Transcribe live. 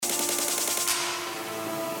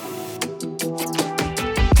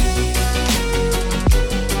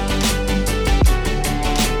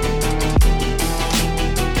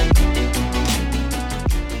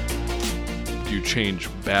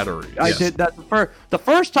change batteries. I did that the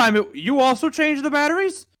first time. You also changed the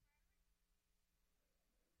batteries?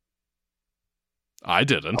 I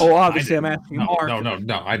didn't. Oh, obviously, I'm asking Mark.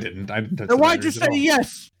 No, I didn't. I didn't touch Then the why'd you batteries say at all.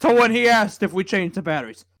 yes to when he asked if we changed the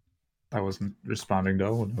batteries? I wasn't responding to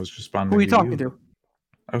Owen. I was responding Who are you to talking to?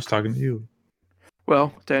 I was talking to you.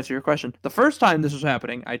 Well, to answer your question, the first time this was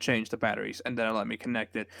happening, I changed the batteries, and then it let me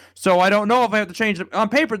connect it. So I don't know if I have to change them. On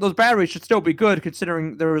paper, those batteries should still be good,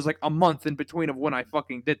 considering there was like a month in between of when I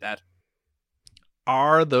fucking did that.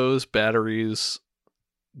 Are those batteries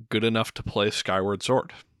good enough to play Skyward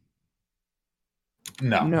Sword?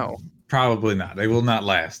 No, probably not. They will not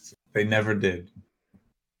last. They never did.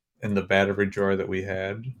 In the battery drawer that we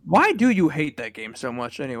had. Why do you hate that game so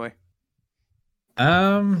much, anyway?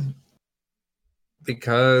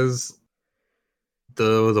 Because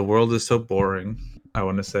the world is so boring. I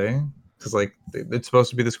want to say, because like it's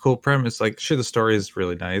supposed to be this cool premise. Like, sure, the story is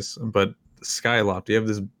really nice, but Skyloft, you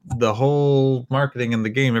have the whole marketing in the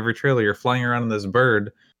game. Every trailer, you're flying around in this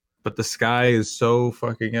bird, but the sky is so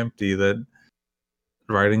fucking empty that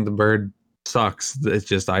riding the bird sucks. It's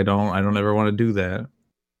just I don't ever want to do that.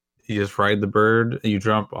 You just ride the bird, you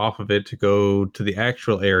jump off of it to go to the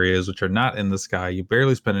actual areas which are not in the sky. You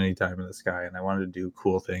barely spend any time in the sky, and I wanted to do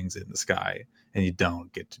cool things in the sky, and you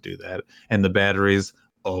don't get to do that. And the batteries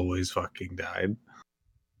always fucking died.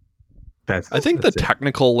 I think the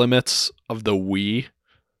technical limits of the Wii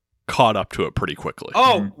caught up to it pretty quickly.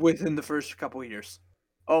 Oh, within the first couple of years.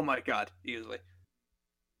 Oh my god, easily.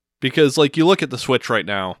 Because like you look at the Switch right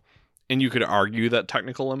now, and you could argue that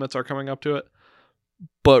technical limits are coming up to it.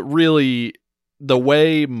 But really, the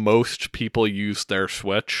way most people use their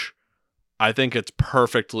Switch, I think it's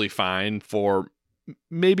perfectly fine for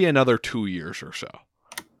maybe another 2 years or so.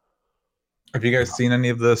 Have you guys seen any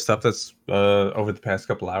of the stuff that's over the past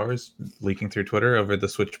couple hours leaking through Twitter over the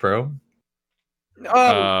Switch Pro?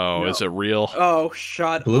 Oh, no. Is it real? Oh,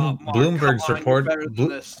 shut up, Mark. Bloomberg's Come on, report. you're better than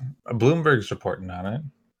this. Bloomberg's reporting on it.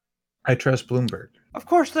 I trust Bloomberg. Of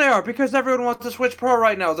course they are, because everyone wants the Switch Pro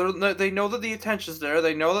right now. They know that the attention's there.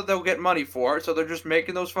 They know that they'll get money for it, so they're just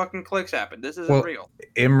making those fucking clicks happen. This isn't real.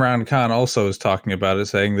 Imran Khan also is talking about it,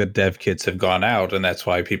 saying that dev kits have gone out, and that's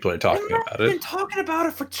why people are talking about it. I've been talking about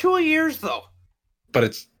it for 2 years, though. But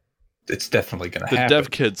it's definitely going to happen. The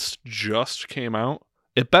dev kits just came out.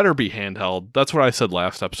 It better be handheld. That's what I said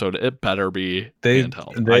last episode. It better be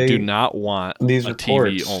handheld. I do not want a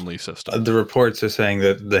TV-only system. The reports are saying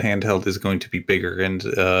that the handheld is going to be bigger, and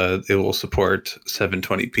it will support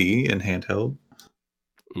 720p in handheld.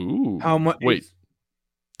 Ooh. How much? Wait,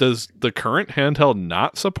 does the current handheld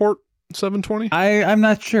not support 720? I'm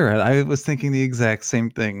not sure. I was thinking the exact same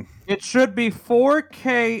thing. It should be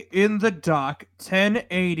 4K in the dock,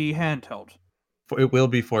 1080 handheld. It will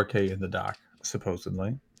be 4K in the dock,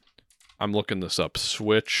 supposedly. I'm looking this up.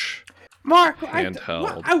 Switch Mark,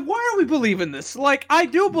 handheld. Why are we believing this? Like, I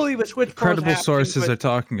do believe a Switch Pro. Credible sources are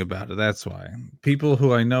talking about it. That's why. People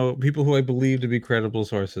who I believe to be credible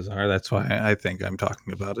sources are. That's why I think I'm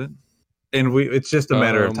talking about it. And it's just a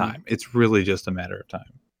matter of time. It's really just a matter of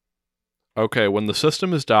time. Okay, when the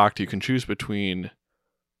system is docked, you can choose between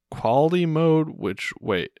quality mode,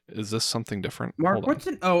 is this something different? Mark, what's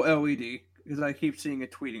an OLED? Because I keep seeing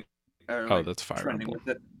it tweeting. That's Fire Emblem.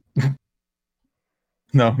 With it.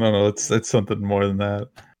 No, it's something more than that.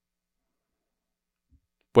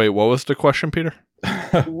 Wait, what was the question, Peter?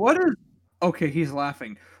 What is... Okay, he's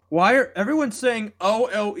laughing. Why are everyone saying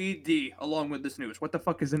OLED along with this news? What the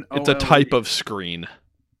fuck is an OLED? It's a type of screen.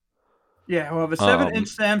 Yeah, we'll have a 7-inch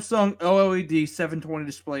Samsung OLED 720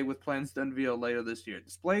 display with plans to unveil later this year.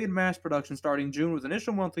 Display in mass production starting June with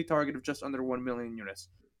initial monthly target of just under 1 million units.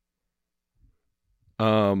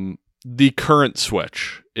 The current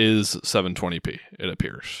Switch is 720p, it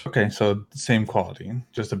appears. Okay, so same quality,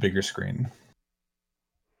 just a bigger screen.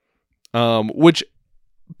 Which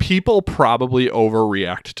people probably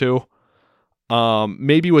overreact to.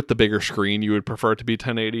 Maybe with the bigger screen, you would prefer it to be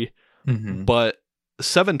 1080, but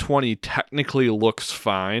 720 technically looks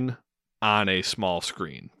fine on a small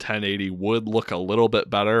screen. 1080 would look a little bit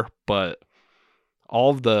better, but all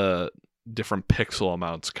of the different pixel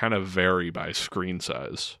amounts kind of vary by screen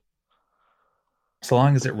size. So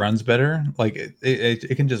long as it runs better, like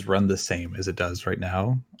it can just run the same as it does right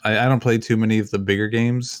now. I don't play too many of the bigger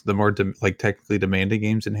games, the more technically demanding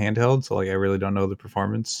games in handheld. So like I really don't know the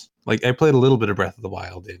performance. Like I played a little bit of Breath of the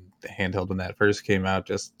Wild in the handheld when that first came out,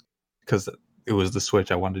 just because it was the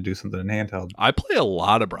Switch. I wanted to do something in handheld. I play a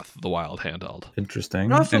lot of Breath of the Wild handheld.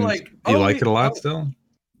 Interesting. Also, and like, you like it a lot still?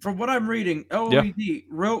 From what I'm reading, OLED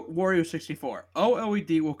wrote Wario 64.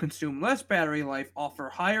 OLED will consume less battery life, offer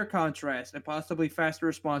higher contrast, and possibly faster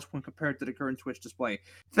response when compared to the current Switch display.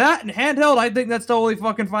 That and handheld, I think that's totally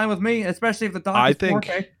fucking fine with me, especially if the dock is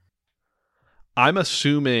 4K. I'm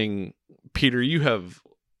assuming, Peter, you have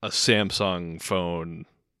a Samsung phone,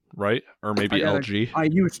 right? Or maybe LG? I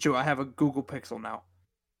used to. I have a Google Pixel now.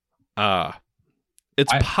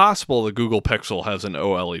 It's possible the Google Pixel has an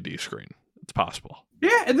OLED screen. It's possible.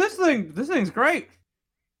 Yeah, and this thing's great.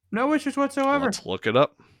 No issues whatsoever. Let's look it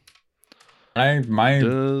up. I have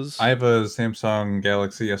a Samsung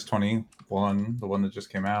Galaxy S21, the one that just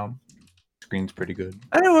came out. Screen's pretty good.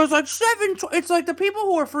 And it was like 720. It's like the people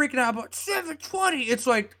who are freaking out about 720. It's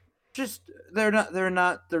like they're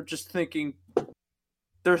just thinking.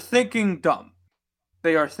 They're thinking dumb.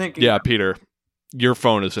 They are thinking. Yeah, dumb. Peter, your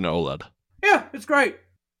phone is an OLED. Yeah, it's great.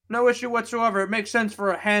 No issue whatsoever. It makes sense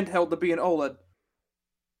for a handheld to be an OLED.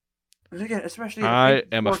 And again, especially I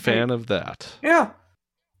am a fan of that. Yeah.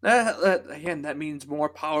 Again, that means more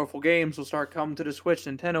powerful games will start coming to the Switch.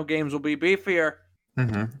 Nintendo games will be beefier.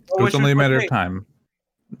 Mm-hmm. It's only a matter of time.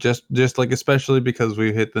 Just like, especially because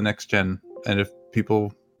we hit the next gen, and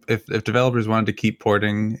if developers wanted to keep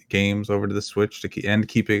porting games over to the Switch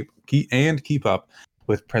keep up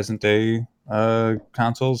with present day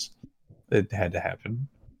consoles, it had to happen.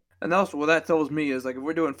 And also, what that tells me is, like, if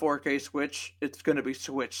we're doing 4K Switch, it's going to be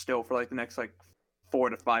Switch still for, like, the next, 4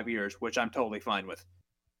 to 5 years, which I'm totally fine with.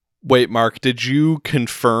 Wait, Mark, did you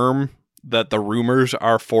confirm that the rumors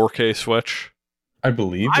are 4K Switch? I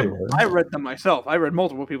believe they were. I read them myself. I read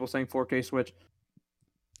multiple people saying 4K Switch.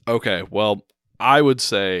 Okay, well, I would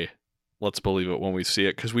say let's believe it when we see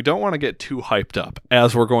it, because we don't want to get too hyped up,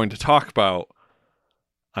 as we're going to talk about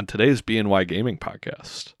on today's BNY Gaming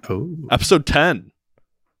Podcast. Oh. Episode 10.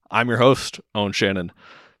 I'm your host, Owen Shannon.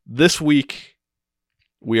 This week,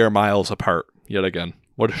 we are miles apart yet again.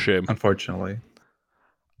 What a shame. Unfortunately.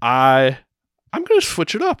 I'm going to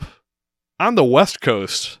switch it up. On the West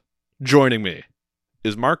Coast, joining me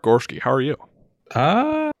is Mark Gorski. How are you?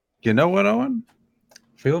 You know what, Owen?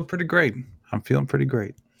 Feeling pretty great. I'm feeling pretty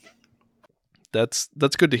great. That's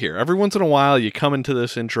good to hear. Every once in a while, you come into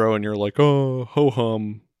this intro and you're like, oh,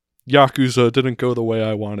 ho-hum. Yakuza didn't go the way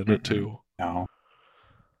I wanted it to. No.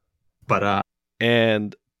 But,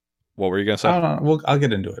 and what were you going to say? I don't know. Well, I'll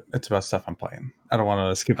get into it. It's about stuff I'm playing. I don't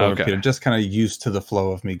want to skip over Peter. I'm just kind of used to the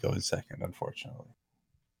flow of me going second, unfortunately.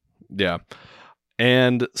 Yeah.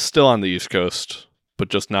 And still on the East Coast, but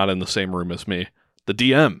just not in the same room as me. The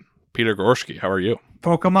DM, Peter Gorski. How are you?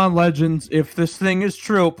 Pokemon Legends, if this thing is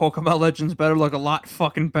true, Pokemon Legends better look a lot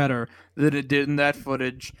fucking better than it did in that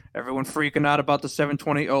footage. Everyone freaking out about the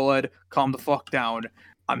 720 OLED. Calm the fuck down.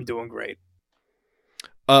 I'm doing great.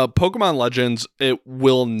 Pokemon Legends, it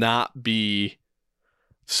will not be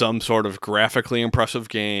some sort of graphically impressive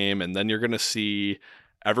game, and then you're going to see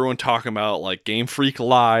everyone talking about, like, Game Freak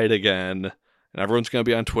lied again, and everyone's going to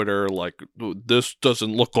be on Twitter like, this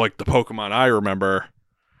doesn't look like the Pokemon I remember,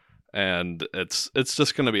 and it's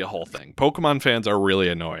just going to be a whole thing. Pokemon fans are really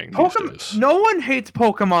annoying these days. No one hates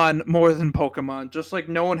Pokemon more than Pokemon, just like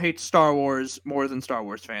no one hates Star Wars more than Star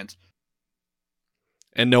Wars fans.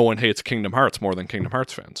 And no one hates Kingdom Hearts more than Kingdom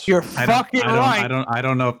Hearts fans. You're fucking right. I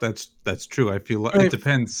don't know if that's true. I feel like it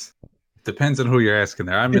depends. Depends on who you're asking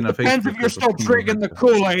there. I'm in a depends if you're still drinking the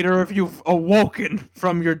Kool-Aid or if you've awoken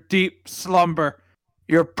from your deep slumber,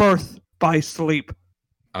 your birth by sleep.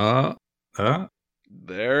 There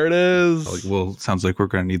it is. Well, sounds like we're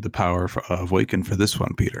going to need the power of Awaken for this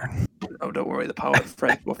one, Peter. Oh, don't worry. The power of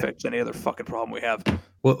friends will fix any other fucking problem we have.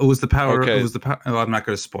 Well, it was the power. Okay. It was the power. Oh, I'm not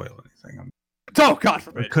going to spoil anything. Oh, God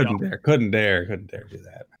forbid. Couldn't dare do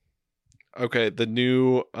that. Okay, the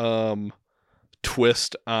new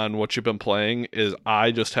twist on what you've been playing is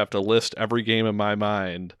I just have to list every game in my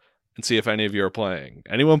mind and see if any of you are playing.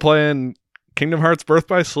 Anyone playing Kingdom Hearts Birth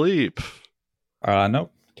by Sleep?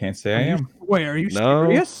 Nope. Can't say I am. Wait, are you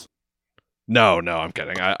serious? No, I'm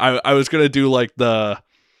kidding. I was going to do like the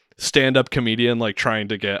stand-up comedian, like trying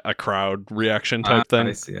to get a crowd reaction type thing.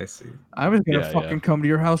 I see. I was going to come to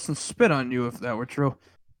your house and spit on you if that were true.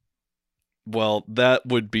 Well, that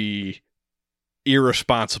would be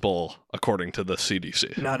irresponsible according to the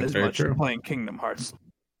CDC. Not as much as playing Kingdom Hearts.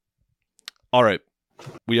 All right.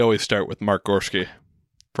 We always start with Mark Gorski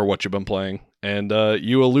for what you've been playing. And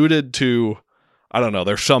you alluded to, I don't know,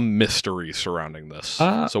 there's some mystery surrounding this.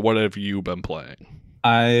 So what have you been playing?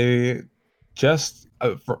 I just,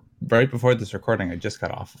 right before this recording, I just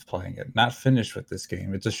got off of playing it. Not finished with this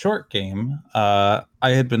game. It's a short game. I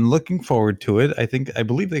had been looking forward to it. I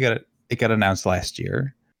believe it got announced last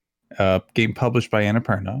year. Game published by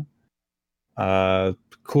Annapurna.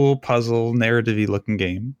 cool puzzle narrative-y looking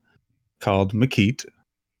game called Makit,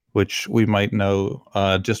 which we might know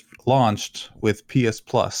just launched with PS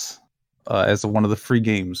Plus as one of the free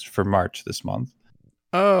games for March this month.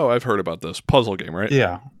 Oh, I've heard about this puzzle game, right?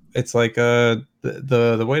 Yeah, it's like the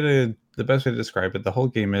best way to describe it. The whole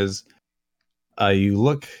game is you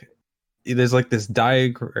look. There's like this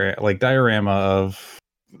diorama of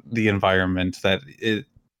the environment that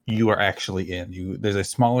you are actually in. There's a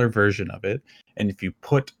smaller version of it, and if you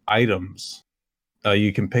put items,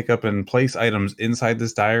 you can pick up and place items inside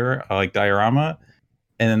this diorama,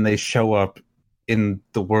 and then they show up in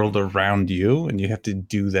the world around you, and you have to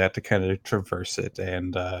do that to kind of traverse it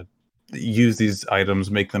and use these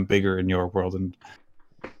items, make them bigger in your world, and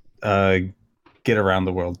get around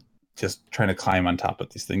the world. Just trying to climb on top of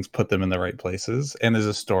these things, put them in the right places, and there's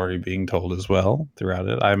a story being told as well throughout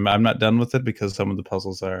it. I'm not done with it because some of the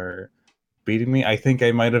puzzles are beating me. I think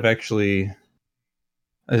I might have actually.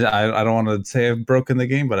 I don't want to say I've broken the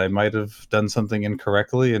game, but I might have done something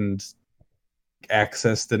incorrectly and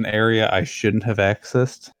accessed an area I shouldn't have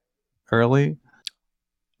accessed early.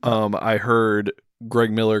 I heard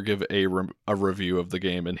Greg Miller give a review of the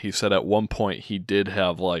game, and he said at one point he did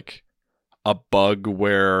have like a bug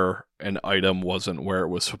where an item wasn't where it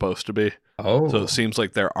was supposed to be. Oh, so it seems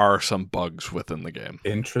like there are some bugs within the game.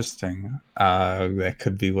 Interesting. That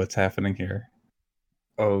could be what's happening here.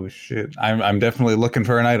 Oh shit! I'm definitely looking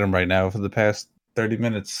for an item right now. For the past 30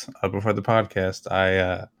 minutes before the podcast,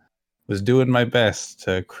 I was doing my best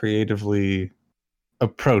to creatively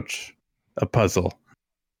approach a puzzle,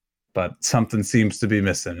 but something seems to be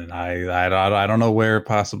missing, and I don't know where it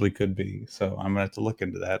possibly could be. So I'm gonna have to look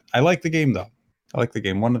into that. I like the game though. I like the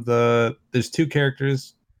game. There's two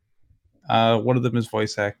characters. One of them is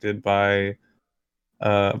voice acted by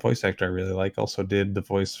a voice actor I really like. Also did the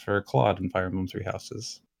voice for Claude in Fire Emblem Three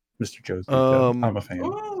Houses, Mr. Joe's. I'm a fan.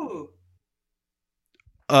 Ooh.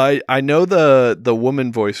 I know the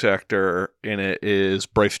woman voice actor in it is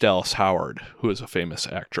Bryce Dallas Howard, who is a famous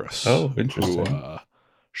actress. Oh, interesting.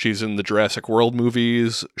 She's in the Jurassic World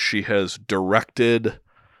movies. She has directed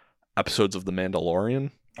episodes of The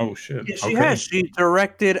Mandalorian. Oh shit! Yeah, she has. She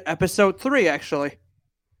directed episode 3, actually.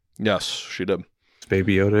 Yes, she did. Is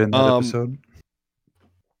Baby Yoda in that episode?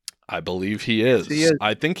 I believe he is.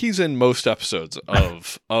 I think he's in most episodes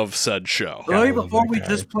of said show. Really, before we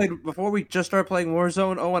just started playing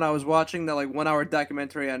Warzone, Owen, I was watching the 1 hour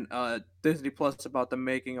documentary on Disney Plus about the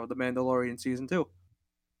making of The Mandalorian season 2.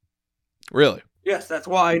 Really? Yes, that's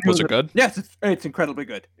why I knew. Was it good? Yes, it's incredibly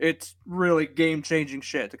good. It's really game-changing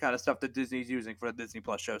shit, the kind of stuff that Disney's using for the Disney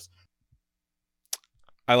Plus shows.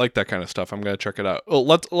 I like that kind of stuff. I'm gonna check it out. Well,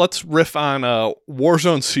 let's riff on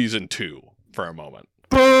Warzone Season 2 for a moment.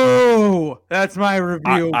 Boo! That's my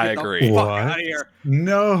review. I agree. Fuck out of here.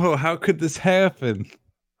 No, how could this happen?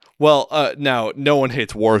 Well, now no one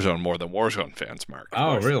hates Warzone more than Warzone fans, Mark.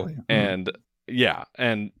 Oh, really? And yeah,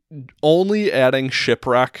 and only adding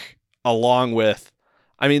shipwreck along with,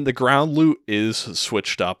 I mean, the ground loot is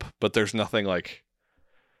switched up, but there's nothing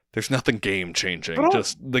game changing.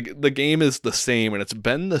 Just the game is the same, and it's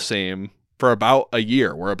been the same for about a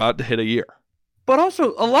year. We're about to hit a year. But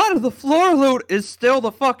also, a lot of the floor loot is still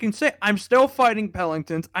the fucking same. I'm still fighting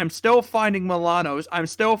Pelingtons. I'm still finding Milanos. I'm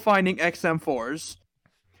still finding XM4s.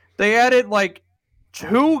 They added,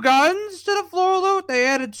 2 guns to the floor loot. They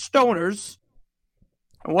added stoners.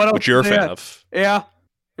 What else? Which you're a fan of. Yeah.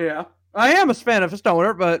 I am a fan of a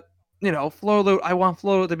stoner, but, floor loot, I want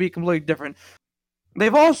floor loot to be completely different.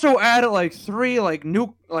 They've also added 3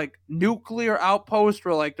 nuclear outposts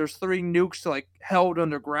where there's 3 nukes held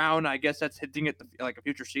underground. I guess that's hinting at a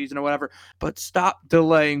future season or whatever. But stop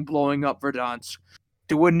delaying blowing up Verdansk.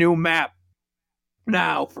 Do a new map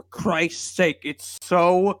now, for Christ's sake. It's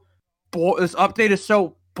so this update is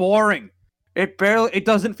so boring. It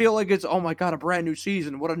doesn't feel like it's, oh my god, a brand new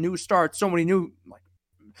season. What a new start. So many new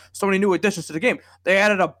additions to the game. They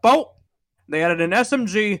added a boat. They added an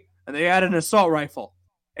SMG. And they added an assault rifle.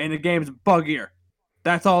 And the game's buggier.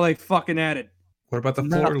 That's all they fucking added. What about the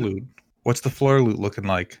floor loot? What's the floor loot looking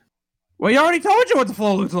like? Well, you already told you what the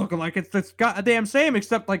floor loot's looking like. It's goddamn same,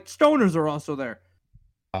 except stoners are also there.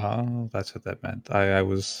 Oh, that's what that meant. I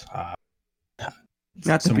was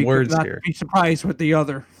not to be surprised with the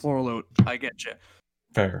other floor loot. I get you.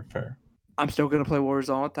 Fair. I'm still gonna play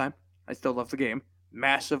Warzone all the time. I still love the game.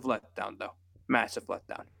 Massive letdown though. Massive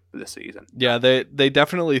letdown this season. Yeah, they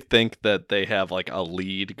definitely think that they have a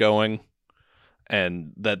lead going,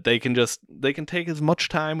 and that they can take as much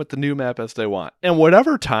time with the new map as they want, and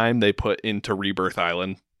whatever time they put into Rebirth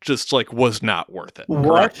Island just was not worth it.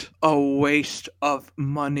 What a waste of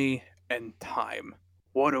money and time.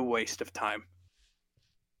 What a waste of time.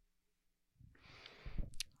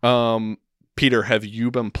 Peter, have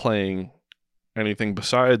you been playing anything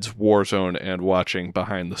besides Warzone and watching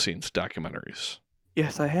behind-the-scenes documentaries?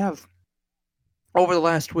 Yes, I have. Over the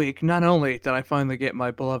last week, not only did I finally get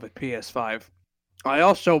my beloved PS5, I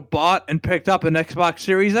also bought and picked up an Xbox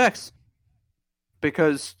Series X.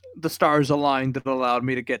 Because the stars aligned that allowed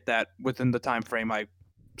me to get that within the time frame I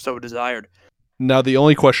so desired. Now, the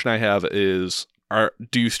only question I have is,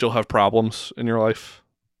 do you still have problems in your life?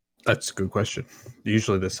 That's a good question.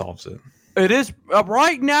 Usually this solves it. It is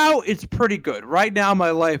right now. It's pretty good. Right now,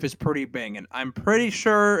 my life is pretty banging. I'm pretty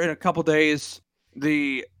sure in a couple days,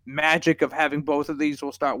 the magic of having both of these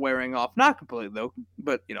will start wearing off. Not completely though,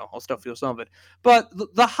 but I'll still feel some of it. But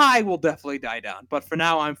the high will definitely die down. But for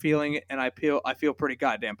now, I'm feeling it, and I feel pretty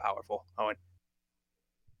goddamn powerful, Owen.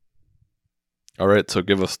 All right, so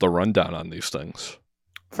give us the rundown on these things.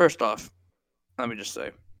 First off, let me just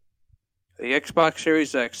say, the Xbox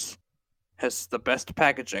Series X has the best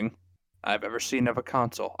packaging I've ever seen of a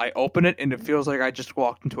console. I open it and it feels like I just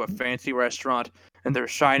walked into a fancy restaurant and they're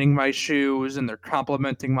shining my shoes and they're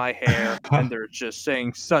complimenting my hair and they're just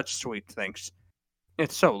saying such sweet things.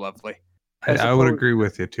 It's so lovely. I would agree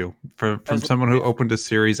with you too. From someone who opened a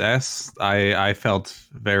Series S, I felt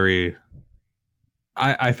very...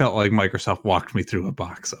 I felt like Microsoft walked me through a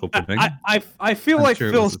box opening. I feel like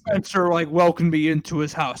Phil Spencer welcomed me into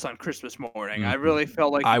his house on Christmas morning. I really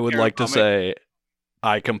felt like I would like to say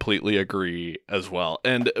I completely agree as well.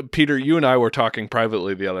 And Peter, you and I were talking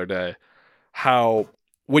privately the other day how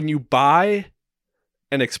when you buy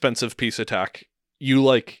an expensive piece of tech, you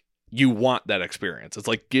want that experience. It's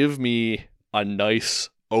like, give me a nice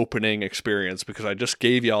opening experience because I just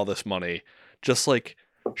gave you all this money. Just like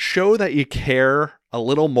show that you care a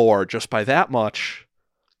little more just by that much,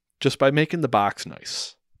 just by making the box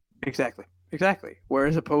nice. Exactly.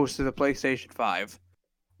 Whereas opposed to the PlayStation 5,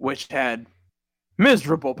 which had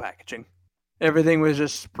miserable packaging. Everything was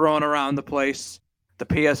just thrown around the place. The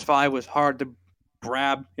PS5 was hard to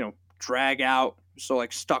grab, drag out, so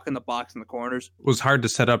stuck in the box in the corners. It was hard to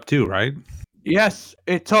set up too, right? Yes,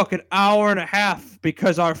 it took an hour and a half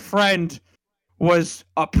because our friend was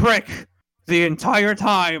a prick the entire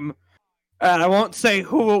time. And I won't say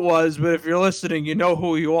who it was, but if you're listening, you know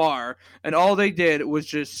who you are. And all they did was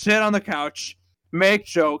just sit on the couch, make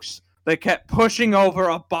jokes. They kept pushing over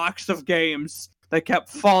a box of games. They kept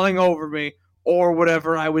falling over me or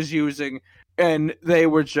whatever I was using. And they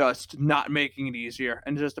were just not making it easier.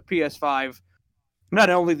 And just a PS5, not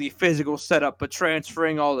only the physical setup, but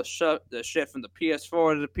transferring all the shit from the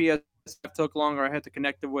PS4 to the PS5 took longer. I had to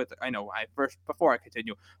connect it with. I know. Before I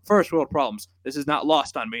continue, first world problems. This is not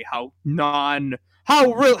lost on me. How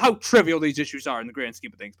trivial these issues are in the grand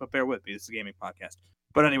scheme of things. But bear with me. This is a gaming podcast.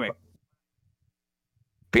 But anyway,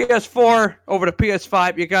 PS4 over to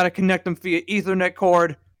PS5. You got to connect them via Ethernet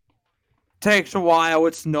cord. Takes a while.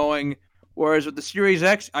 It's annoying. Whereas with the Series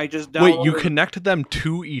X, I just downloaded... Wait, you connected them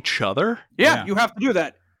to each other? Yeah, you have to do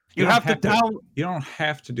that. You have to download. You don't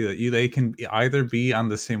have to do that. They can either be on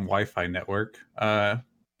the same Wi-Fi network,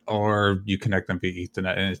 or you connect them via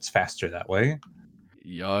Ethernet, and it's faster that way.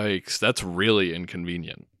 Yikes, that's really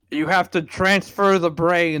inconvenient. You have to transfer the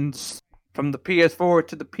brains from the PS4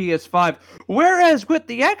 to the PS5. Whereas with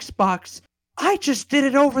the Xbox, I just did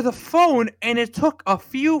it over the phone, and it took a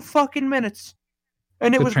few fucking minutes.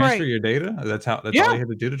 And it was great. Transfer your data? That's all you had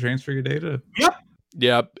to do to transfer your data? Yep.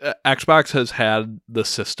 Yeah, Xbox has had the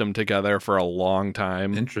system together for a long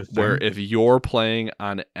time. Interesting. Where if you're playing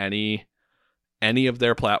on any of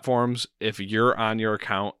their platforms, if you're on your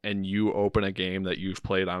account and you open a game that you've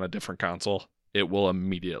played on a different console, it will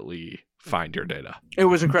immediately find your data. It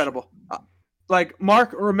was incredible.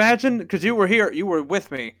 Mark, or imagine, because you were here, you were with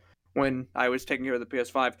me when I was taking care of the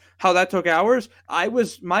PS5, how that took hours.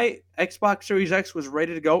 My Xbox Series X was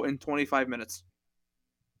ready to go in 25 minutes.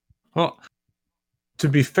 Well, to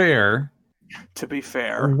be fair,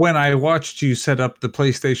 when I watched you set up the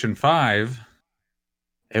PlayStation 5,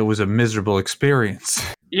 it was a miserable experience.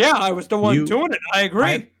 Yeah, I was the one doing it. I agree.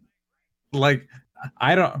 I'm going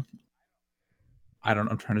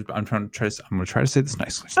to try to say this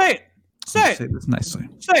nicely. Say it. Say this nicely.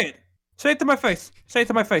 Say it. Say it to my face. Say it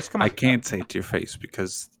to my face. Come on. I can't say it to your face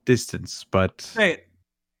because distance, but say it.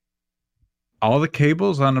 All the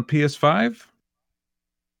cables on a PS5,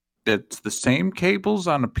 it's the same cables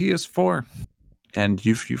on a PS4, and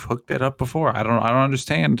you've hooked that up before. I don't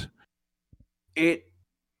understand. It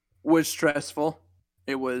was stressful.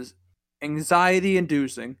 It was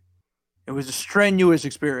anxiety-inducing. It was a strenuous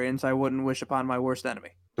experience I wouldn't wish upon my worst enemy.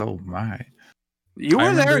 Oh my! You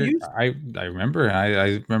were there. I remember.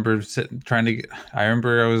 I remember trying to. I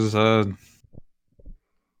remember I was.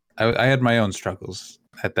 I had my own struggles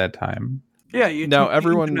at that time. Yeah, you now took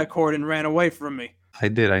everyone the internet cord and ran away from me. I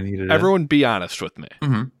did. I needed everyone. Be honest with me.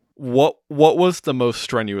 Mm-hmm. What was the most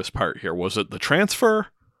strenuous part here? Was it the transfer,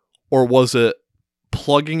 or was it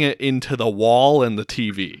plugging it into the wall and the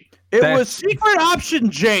TV? It was secret option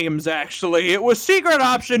James, actually. It was secret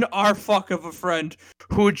option our fuck of a friend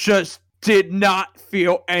who just did not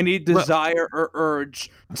feel any desire or urge.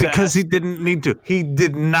 Because he didn't need to. He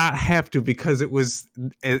did not have to, because it was,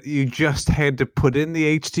 you just had to put in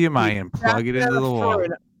the HDMI and plug it into the wall. For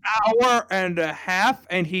an hour and a half,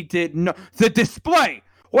 and he did not. The display.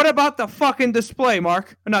 What about the fucking display,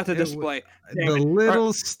 Mark? Not the display. The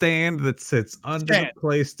little stand that sits under the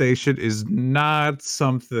PlayStation is not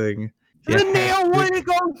something. The nail wouldn't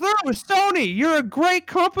go through. Sony, you're a great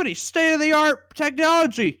company, state of the art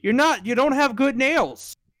technology. You don't have good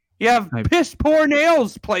nails. You have piss poor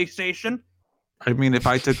nails, PlayStation. I mean, if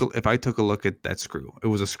I took a look at that screw, it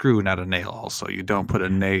was a screw, not a nail. Also, you don't put a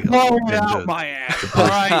nail. Blow it out my ass. All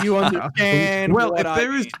right, you understand? Well,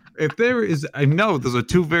 if there is, I know those are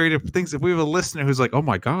two very different things. If we have a listener who's like, "Oh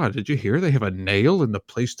my God, did you hear they have a nail in the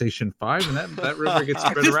PlayStation 5?" and that rumor gets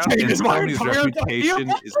spread around, and Sony's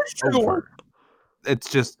reputation is over. It's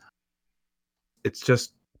just.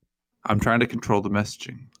 I'm trying to control the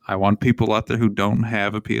messaging. I want people out there who don't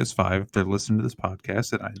have a PS5 if they're listening to this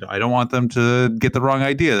podcast, and I don't want them to get the wrong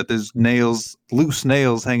idea that there's loose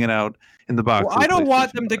nails hanging out in the box. Well, I don't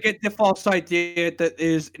want them to get the false idea that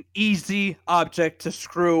is an easy object to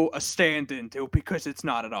screw a stand into, because it's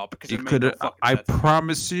not at all. Because I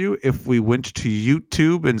promise you, if we went to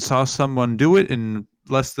YouTube and saw someone do it in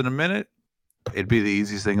less than a minute, it'd be the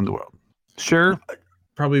easiest thing in the world. Sure,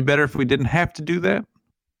 probably better if we didn't have to do that.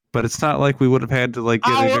 But it's not like we would have had to get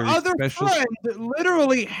a very special. Our other friend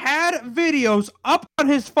literally had videos up on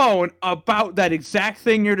his phone about that exact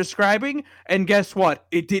thing you're describing, and guess what?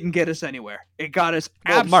 It didn't get us anywhere. It got us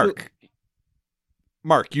absolutely.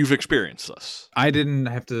 Mark, you've experienced this. I didn't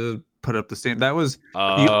have to put up the stand. That was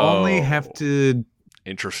you only have to.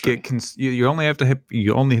 Interesting. You only have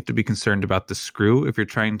to be concerned about the screw if you're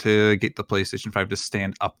trying to get the PlayStation 5 to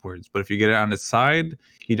stand upwards. But if you get it on its side,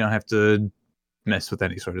 you don't have to mess with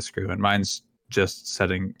any sort of screw, and mine's just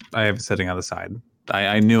setting. I have it setting on the side.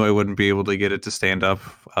 I knew I wouldn't be able to get it to stand up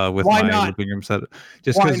with my living room setup,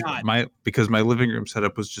 just because my living room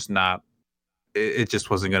setup was just not. It just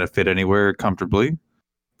wasn't going to fit anywhere comfortably.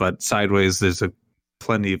 But sideways, there's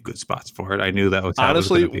plenty of good spots for it. I knew that was how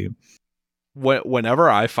honestly. It was going to be. Whenever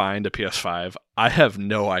I find a PS5, I have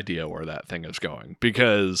no idea where that thing is going,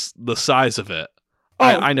 because the size of it.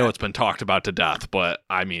 I know it's been talked about to death, but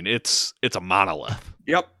I mean, it's a monolith.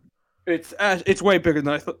 Yep, it's way bigger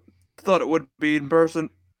than I thought it would be in person.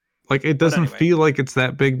 Like, it doesn't feel like it's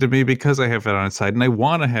that big to me because I have it on its side, and I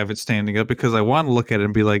want to have it standing up because I want to look at it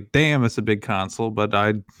and be like, "Damn, it's a big console," but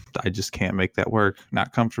I just can't make that work.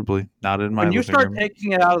 Not comfortably. Not in my. When you start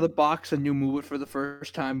taking it out of the box and you move it for the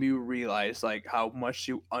first time, you realize how much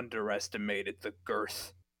you underestimated the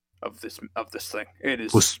girth of this thing. It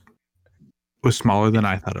is. Was smaller than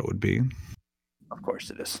I thought it would be. Of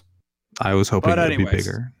course it is. I was hoping it would be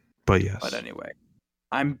bigger, but yes. But anyway,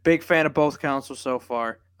 I'm a big fan of both consoles so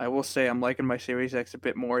far. I will say I'm liking my Series X a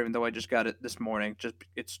bit more, even though I just got it this morning.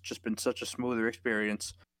 It's just been such a smoother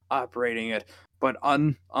experience operating it. But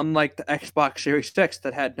unlike the Xbox Series X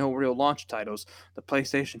that had no real launch titles, the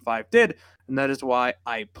PlayStation 5 did, and that is why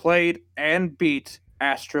I played and beat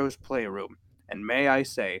Astro's Playroom. And may I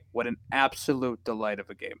say, what an absolute delight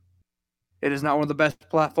of a game. It is not one of the best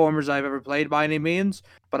platformers I've ever played by any means,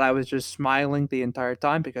 but I was just smiling the entire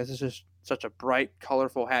time because it's just such a bright,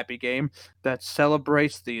 colorful, happy game that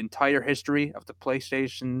celebrates the entire history of the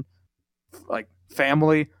PlayStation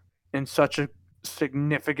family in such a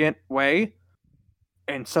significant way,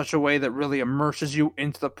 in such a way that really immerses you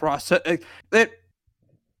into the process.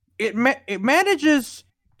 It manages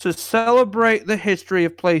to celebrate the history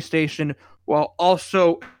of PlayStation while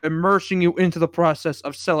also immersing you into the process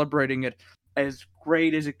of celebrating it as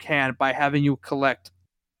great as it can by having you collect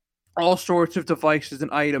all sorts of devices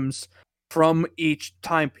and items from each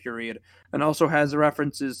time period, and also has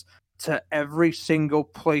references to every single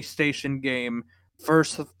PlayStation game,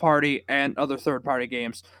 first party and other third party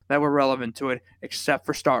games that were relevant to it, except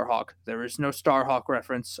for Starhawk. There is no Starhawk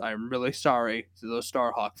reference. I'm really sorry to those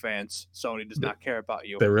Starhawk fans. Sony does not care about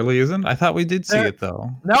you. There really isn't? I thought we did see it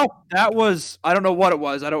though. No, that was, I don't know what it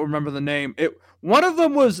was. I don't remember the name. One of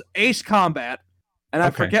them was Ace Combat, and I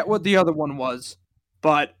forget what the other one was,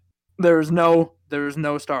 but there is no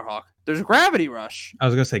Starhawk. There's Gravity Rush. I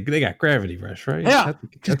was gonna say they got Gravity Rush, right? Yeah,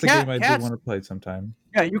 that's a game I do want to play sometime.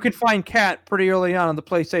 Yeah, you can find Cat pretty early on the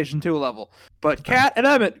PlayStation 2 level, but Cat and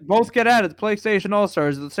Emmett both get added to PlayStation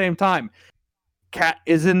All-Stars at the same time. Cat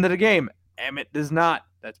is into the game. Emmett does not.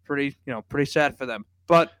 That's pretty sad for them.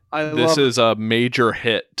 But this is a major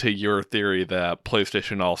hit to your theory that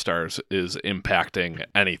PlayStation All-Stars is impacting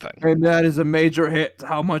anything. And that is a major hit to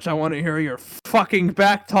how much I want to hear your fucking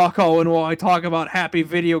back talk, Owen, while I talk about happy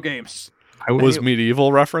video games. Was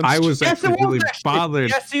Medieval referenced? I was actually really bothered.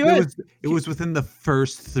 Yes, it was within the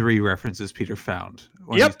first 3 references Peter found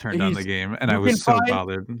when he turned on the game, and I was so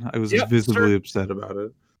bothered. I was visibly upset about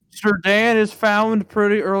it. Sir Dan is found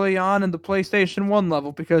pretty early on in the PlayStation 1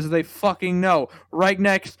 level because they fucking know. Right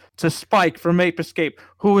next to Spike from Ape Escape,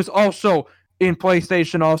 who is also in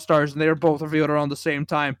PlayStation All-Stars, and they are both revealed around the same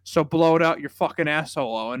time. So blow it out your fucking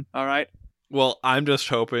asshole, Owen. All right? Well, I'm just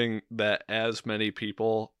hoping that as many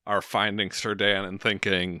people are finding Sir Dan and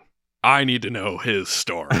thinking, I need to know his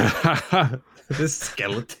story. This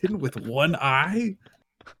skeleton with one eye?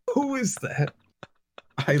 Who is that?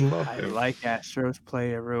 I love him. I like Astro's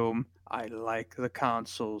Playroom. I like the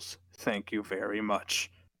consoles. Thank you very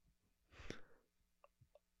much.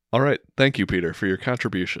 All right. Thank you, Peter, for your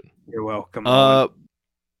contribution. You're welcome.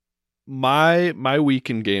 My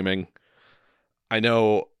week in gaming, I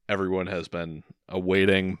know everyone has been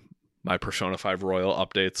awaiting my Persona 5 Royal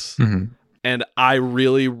updates, and I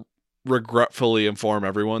really regretfully inform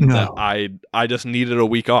everyone that I just needed a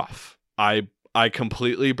week off. I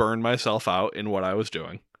completely burned myself out in what I was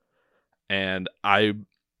doing. And I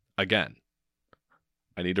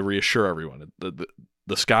need to reassure everyone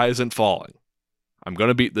the sky isn't falling. I'm going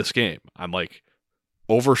to beat this game. I'm like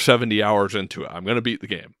over 70 hours into it. I'm going to beat the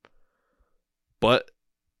game. But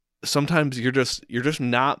sometimes you're just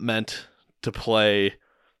not meant to play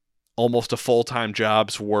almost a full-time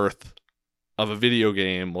job's worth of a video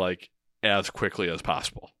game like as quickly as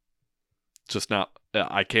possible. It's just not.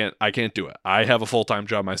 I can't do it. I have a full-time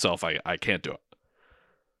job myself. I can't do it.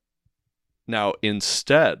 Now,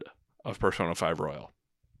 instead of Persona 5 Royal,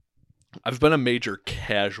 I've been a major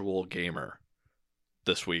casual gamer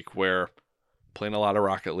this week, where playing a lot of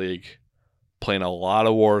Rocket League, playing a lot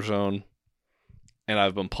of Warzone, and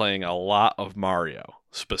I've been playing a lot of Mario.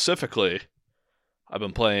 Specifically, I've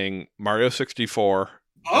been playing Mario 64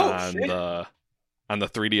 on the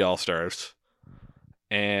 3D All-Stars,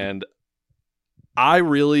 and I'm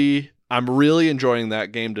really enjoying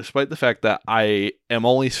that game, despite the fact that I am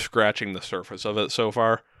only scratching the surface of it so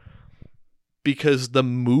far, because the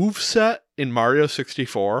moveset in Mario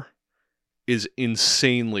 64 is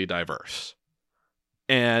insanely diverse.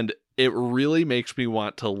 And it really makes me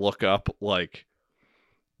want to look up like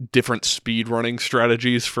different speedrunning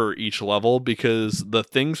strategies for each level, because the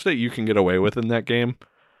things that you can get away with in that game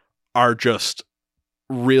are just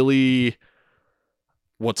really,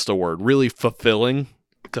 really fulfilling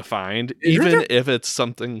to find, even if it's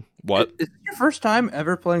something. What? Is it your first time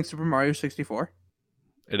ever playing Super Mario 64?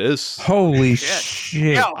 It is. Holy shit!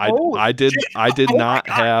 Yeah, I did not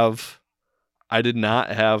have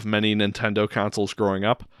many Nintendo consoles growing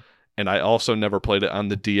up, and I also never played it on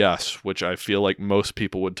the DS, which I feel like most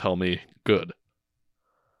people would tell me good.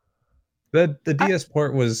 The DS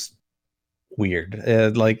port was weird.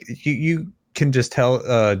 Like you can just tell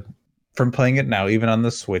from playing it now, even on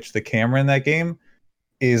the Switch, the camera in that game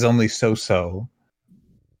is only so.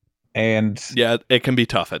 And yeah, it can be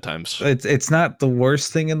tough at times. It's not the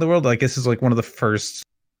worst thing in the world. I guess it's like one of the first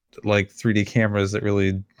like 3D cameras that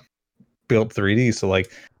really built 3D. So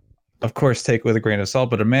like, of course, take it with a grain of salt.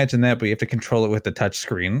 But imagine that, but you have to control it with the touch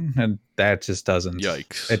screen, and that just doesn't.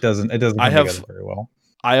 Yikes! It doesn't come together very well.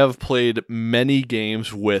 I have played many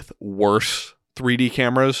games with worse 3D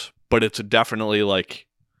cameras, but it's definitely like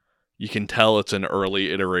you can tell it's an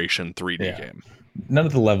early iteration 3D game. None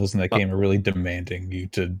of the levels in that game are really demanding you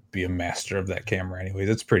to be a master of that camera anyways.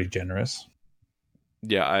 It's pretty generous.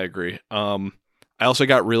 Yeah, I agree. I also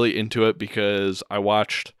got really into it because I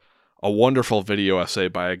watched a wonderful video essay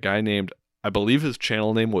by a guy named, I believe his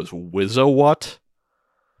channel name was Wizawhat.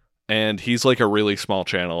 And he's like a really small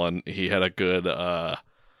channel, and he had a good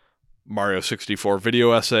Mario 64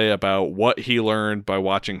 video essay about what he learned by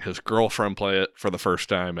watching his girlfriend play it for the first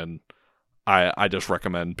time, and I just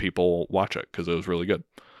recommend people watch it because it was really good.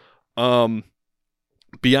 Beyond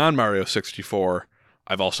Mario 64,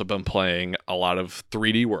 I've also been playing a lot of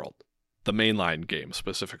 3D World, the mainline game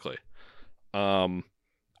specifically.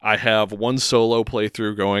 I have one solo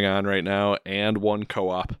playthrough going on right now and one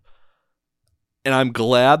co-op. And I'm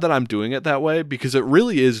glad that I'm doing it that way because it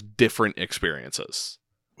really is different experiences.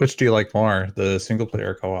 Which do you like more, the single player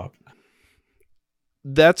or co-op?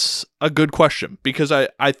 That's a good question, because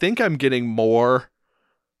I think I'm getting more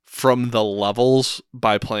from the levels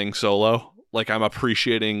by playing solo. Like, I'm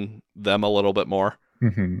appreciating them a little bit more.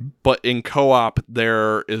 Mm-hmm. But in co-op,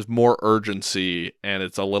 there is more urgency and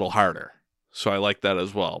it's a little harder. So I like that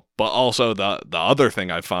as well. But also the other thing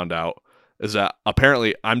I found out is that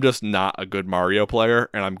apparently I'm just not a good Mario player,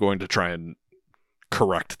 and I'm going to try and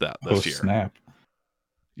correct that this year. Snap.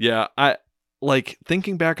 Yeah, I like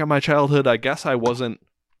thinking back on my childhood, I guess I wasn't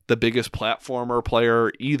the biggest platformer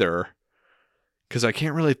player either, because I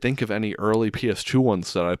can't really think of any early PS2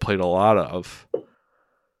 ones that I played a lot of.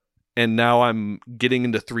 And now I'm getting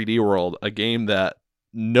into 3D World, a game that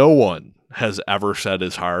no one has ever said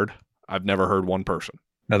is hard. I've never heard one person.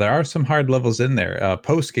 Now there are some hard levels in there.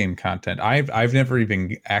 Post game content. I've never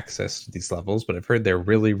even accessed these levels, but I've heard they're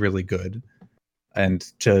really, really good. And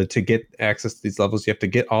to get access to these levels, you have to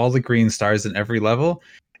get all the green stars in every level,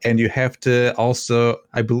 and you have to also,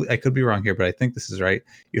 I believe, I could be wrong here, but I think this is right.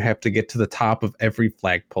 You have to get to the top of every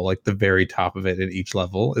flagpole, like the very top of it in each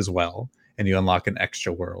level as well. And you unlock an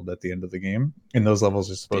extra world at the end of the game. And those levels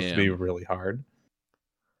are supposed to be really hard.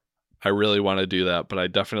 I really want to do that, but I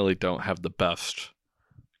definitely don't have the best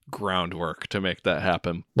groundwork to make that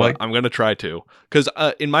happen. But I'm going to try to. Because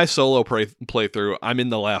in my solo playthrough, I'm in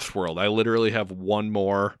the last world. I literally have one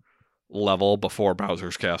more level before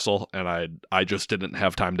Bowser's Castle, and I just didn't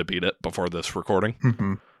have time to beat it before this recording.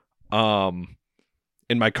 Mm-hmm.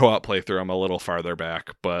 In my co-op playthrough, I'm a little farther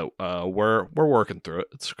back, but we're working through it.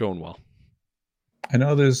 It's going well. I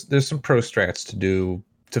know there's some pro strats to do.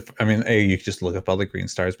 I mean, you can just look up all the green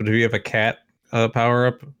stars, but if you have a cat power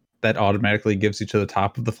up, that automatically gives you to the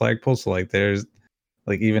top of the flagpole. So like, there's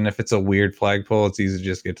like, even if it's a weird flagpole, it's easy to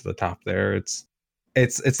just get to the top there.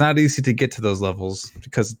 It's not easy to get to those levels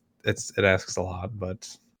because it asks a lot, but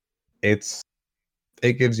it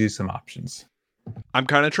gives you some options. I'm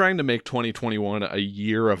kind of trying to make 2021 a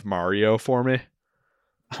year of Mario for me.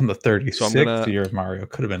 On the 36th year of Mario,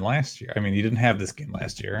 could have been last year. I mean, you didn't have this game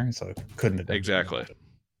last year, so it couldn't have been.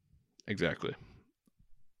 Exactly.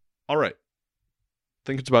 All right. I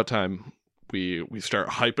think it's about time we start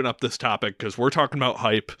hyping up this topic, because we're talking about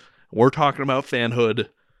hype. We're talking about fanhood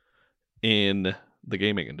in the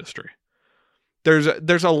gaming industry. There's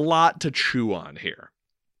a lot to chew on here,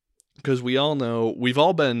 because we all know, we've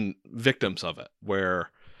all been victims of it, where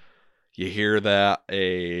you hear that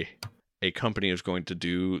a company is going to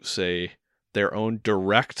do, say, their own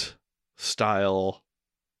direct style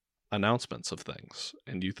announcements of things,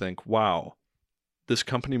 and you think, wow, this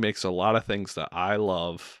company makes a lot of things that I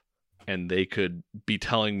love, and they could be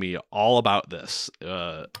telling me all about this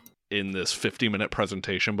in this 50-minute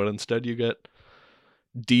presentation, but instead you get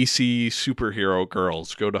DC superhero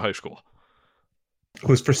girls go to high school. It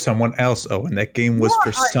was for someone else, and that game was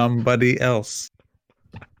for somebody else.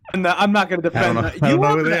 And I'm not going to defend that. You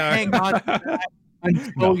are going to hang on to that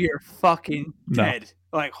until you're fucking dead.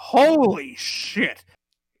 Like, holy shit.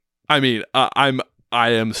 I mean, I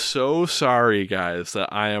am so sorry, guys, that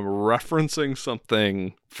I am referencing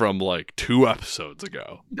something from like 2 episodes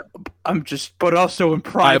ago. But also in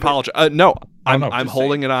private. I apologize. No, I'm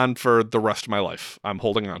holding it on for the rest of my life. I'm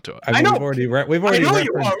holding on to it. I know. We've already. I know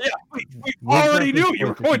you are. Yeah, we already knew you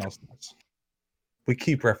were going to. We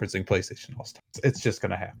keep referencing PlayStation All-Stars. It's just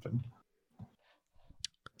going to happen.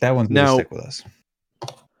 That one's going to stick with us.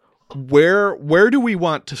 Where do we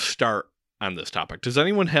want to start on this topic? Does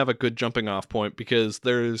anyone have a good jumping off point? Because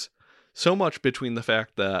there's so much between the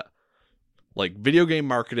fact that like video game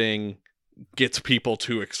marketing gets people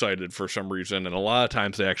too excited for some reason, and a lot of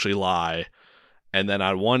times they actually lie. And then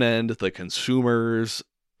on one end, the consumers,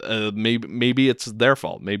 maybe it's their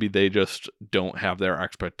fault. Maybe they just don't have their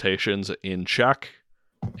expectations in check,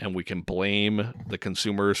 and we can blame the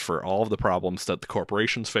consumers for all of the problems that the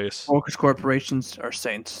corporations face. Well, because corporations are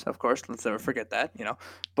saints, of course. Let's never forget that,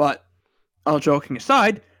 But all joking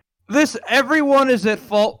aside, everyone is at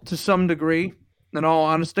fault to some degree, in all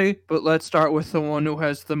honesty. But let's start with the one who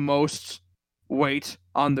has the most weight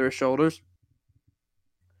on their shoulders.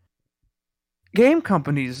 Game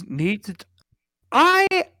companies need to... I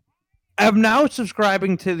am now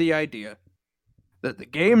subscribing to the idea that the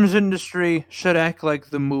games industry should act like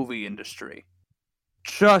the movie industry.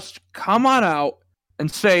 Just come on out and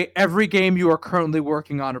say every game you are currently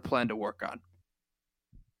working on or plan to work on.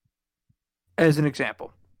 As an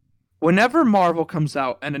example, whenever Marvel comes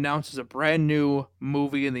out and announces a brand new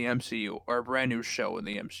movie in the MCU or a brand new show in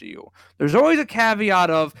the MCU, there's always a caveat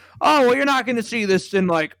of, you're not going to see this in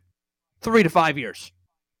like 3 to 5 years.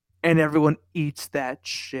 And everyone eats that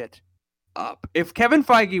shit. up. If Kevin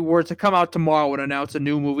Feige were to come out tomorrow and announce a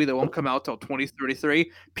new movie that won't come out till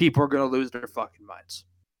 2033, people are going to lose their fucking minds.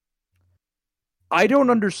 I don't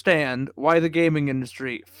understand why the gaming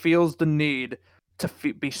industry feels the need to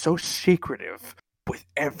be so secretive with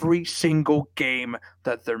every single game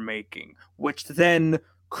that they're making, which then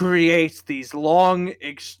creates these long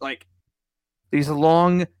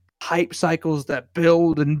hype cycles that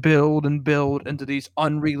build and build and build into these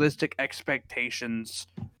unrealistic expectations.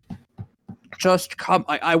 Just come.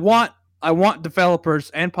 I want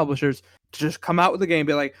developers and publishers to just come out with a game,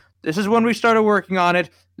 be like, this is when we started working on it.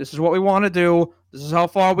 This is what we want to do. This is how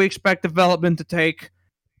far we expect development to take.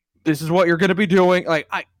 This is what you're going to be doing. Like,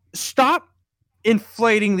 stop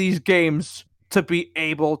inflating these games to be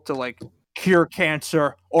able to like cure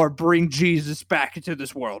cancer or bring Jesus back into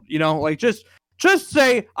this world. You know, like just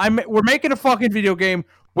say we're making a fucking video game.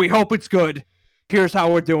 We hope it's good. Here's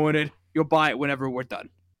how we're doing it. You'll buy it whenever we're done.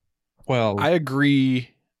 Well, I agree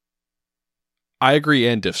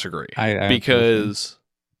and disagree. Because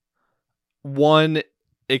one,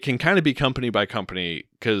 it can kind of be company by company,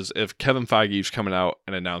 because if Kevin Feige's coming out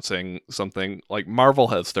and announcing something, like Marvel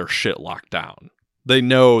has their shit locked down. They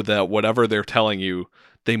know that whatever they're telling you,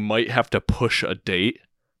 they might have to push a date,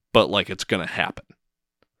 but like it's going to happen.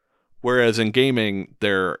 Whereas in gaming,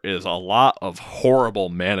 there is a lot of horrible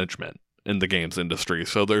management in the games industry.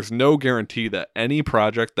 So there's no guarantee that any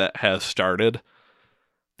project that has started,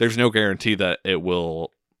 there's no guarantee that it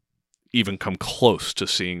will even come close to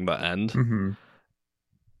seeing the end. Mm-hmm.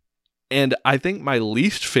 And I think my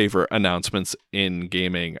least favorite announcements in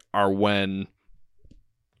gaming are when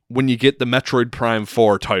you get the Metroid Prime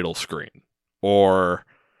 4 title screen, or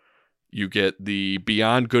you get the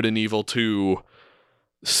Beyond Good and Evil 2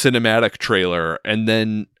 cinematic trailer, and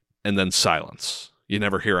then silence. You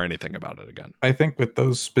never hear anything about it again. I think with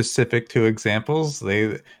those specific two examples,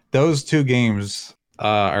 those two games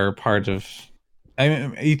are part of. I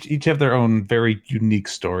mean, each have their own very unique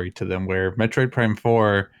story to them. Where Metroid Prime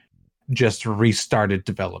 4 just restarted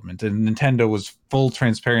development, and Nintendo was full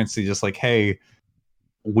transparency, just like, hey,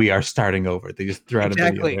 we are starting over. They just threw out a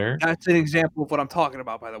video there. That's an example of what I'm talking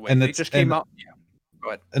about, by the way. And they just came out. Yeah.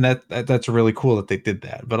 And that's really cool that they did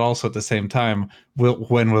that. But also at the same time,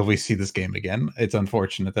 when will we see this game again? It's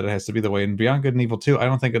unfortunate that it has to be the way. In Beyond Good and Evil 2, I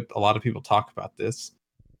don't think a lot of people talk about this.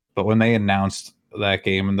 But when they announced that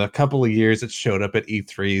game, in the couple of years it showed up at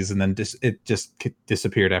E3s, and then it just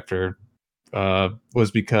disappeared after, was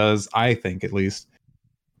because, I think at least,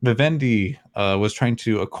 Vivendi was trying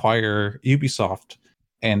to acquire Ubisoft.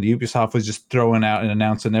 And Ubisoft was just throwing out and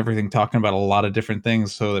announcing everything, talking about a lot of different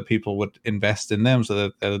things so that people would invest in them, so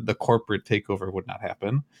that the corporate takeover would not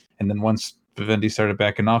happen. And then once Vivendi started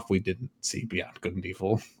backing off, we didn't see Beyond Good and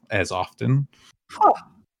Evil as often. Huh.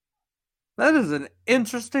 That is an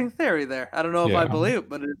interesting theory there. I don't know if I believe it,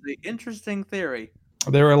 but it is an interesting theory.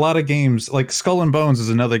 There were a lot of games, like Skull and Bones is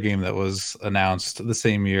another game that was announced the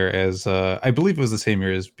same year as, I believe it was the same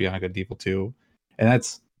year as Beyond Good and Evil 2. And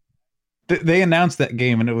that's, they announced that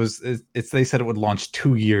game, and they said it would launch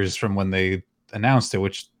 2 years from when they announced it,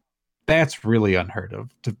 which that's really unheard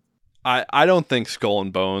of. I don't think Skull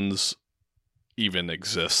and Bones even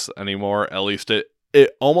exists anymore. At least it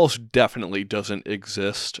almost definitely doesn't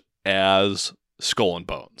exist as Skull and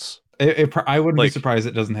Bones. I wouldn't be surprised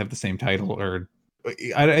it doesn't have the same title. Or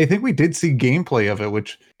I think we did see gameplay of it,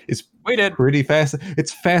 which is pretty fast.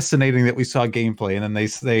 It's fascinating that we saw gameplay, and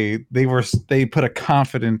then they put a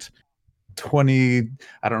confident 20,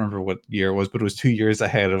 I don't remember what year it was, but it was 2 years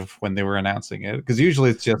ahead of when they were announcing it, because usually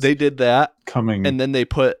it's just they did that coming, and then they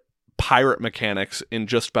put pirate mechanics in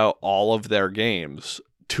just about all of their games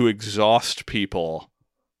to exhaust people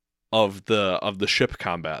of the ship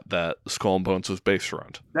combat that Skull and Bones was based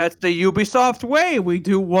around. That's the Ubisoft way. We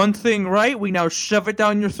do one thing right, we now shove it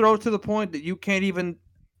down your throat to the point that you can't even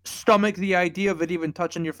stomach the idea of it even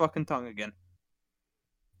touching your fucking tongue again.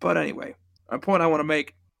 But anyway, a point I want to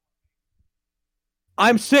make.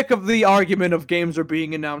 I'm sick of the argument of games are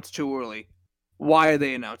being announced too early. Why are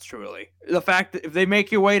they announced too early? The fact that if they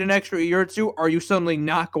make you wait an extra year or two, are you suddenly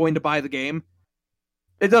not going to buy the game?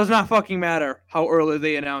 It does not fucking matter how early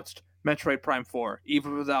they announced Metroid Prime 4,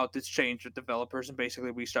 even without this change of developers and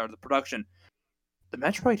basically restarted the production. The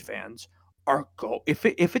Metroid fans are if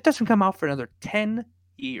it doesn't come out for another 10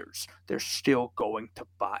 years, they're still going to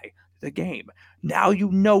buy the game. Now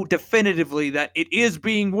you know definitively that it is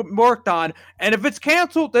being worked on, and if it's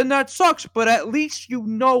canceled, then that sucks, but at least you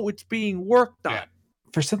know it's being worked on. Yeah.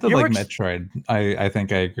 For something like Metroid, I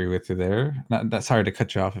think I agree with you there. That's hard to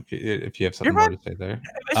cut you off if you have something more to say there.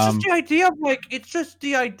 It's just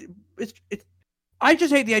the idea of I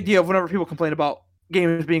just hate the idea of whenever people complain about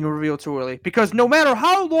games being revealed too early. Because no matter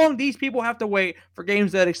how long these people have to wait for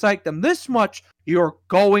games that excite them this much, you're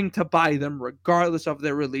going to buy them regardless of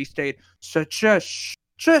their release date. So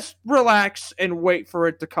just relax and wait for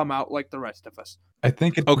it to come out like the rest of us. I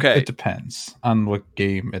think it depends on what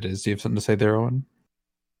game it is. Do you have something to say there, Owen?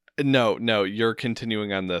 No, you're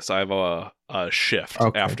continuing on this. I have a shift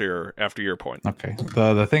after your point. Okay.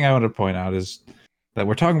 The thing I want to point out is that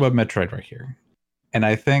we're talking about Metroid right here. And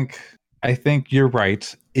I think you're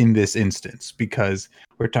right in this instance because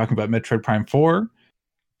we're talking about Metroid Prime 4.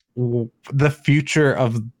 The future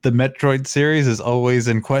of the Metroid series is always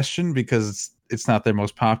in question because it's not their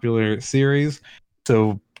most popular series.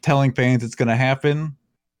 So telling fans it's going to happen,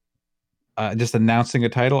 just announcing a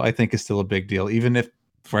title, I think is still a big deal. Even if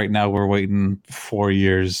right now we're waiting 4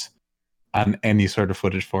 years on any sort of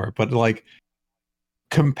footage for it. But like,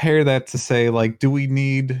 compare that to say, like, do we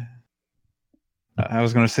need... I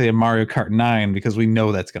was going to say a Mario Kart 9 because we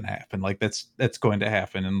know that's going to happen. Like that's going to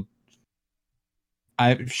happen. And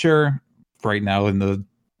I'm sure right now in the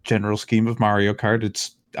general scheme of Mario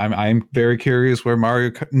Kart, I'm very curious where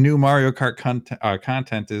new Mario Kart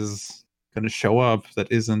content is going to show up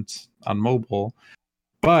that isn't on mobile.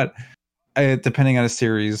 But depending on a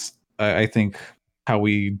series, I think how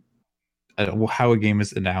a game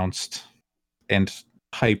is announced and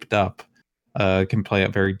hyped up can play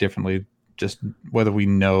out very differently. Just whether we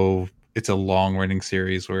know it's a long-running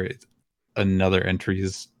series where another entry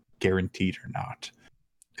is guaranteed or not,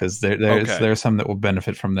 because there are some that will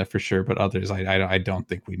benefit from that for sure, but others I don't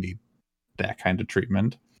think we need that kind of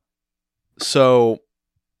treatment. So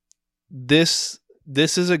this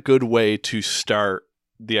is a good way to start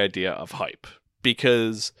the idea of hype,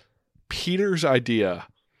 because Peter's idea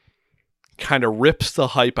kind of rips the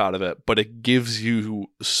hype out of it, but it gives you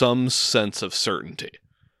some sense of certainty.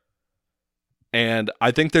 And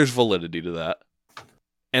I think there's validity to that.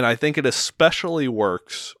 And I think it especially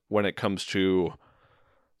works when it comes to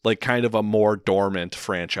like kind of a more dormant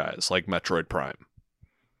franchise like Metroid Prime.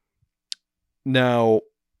 Now,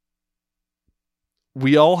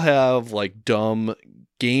 we all have like dumb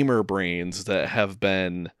gamer brains that have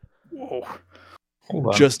been... Whoa.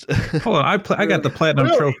 Hold on. Hold on. I got the platinum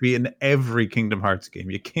trophy in every Kingdom Hearts game.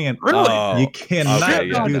 You can't. Really? You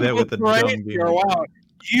cannot do that with a dumb gamer. Wow.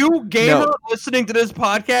 You gamer listening to this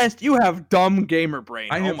podcast, you have dumb gamer brain.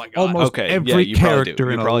 Oh my god! Almost every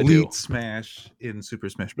character in Elite Smash in Super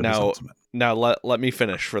Smash Bros. Ultimate. Now let me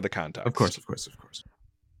finish for the context. Of course.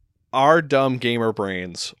 Our dumb gamer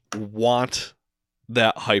brains want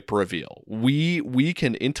that hype reveal. We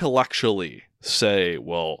can intellectually say,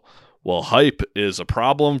 well, hype is a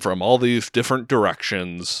problem from all these different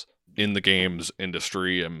directions in the games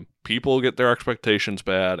industry, and people get their expectations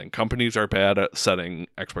bad, and companies are bad at setting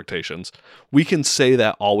expectations. We can say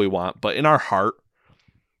that all we want, but in our heart,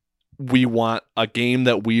 we want a game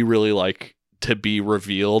that we really like to be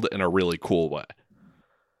revealed in a really cool way.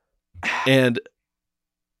 And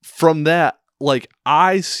from that, like,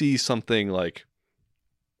 I see something like,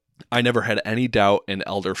 I never had any doubt an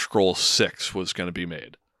Elder Scrolls 6 was going to be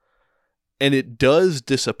made. And it does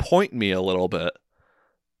disappoint me a little bit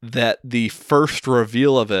that the first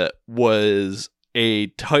reveal of it was a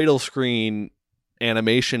title screen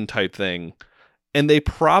animation type thing, and they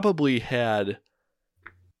probably had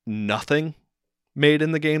nothing made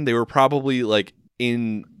in the game. They were probably like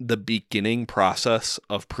in the beginning process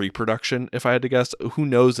of pre-production, if I had to guess. Who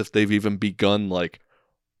knows if they've even begun like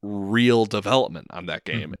real development on that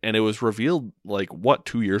game. And it was revealed like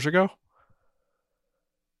 2 years ago?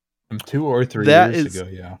 2 or 3 years ago,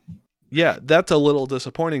 yeah. Yeah, that's a little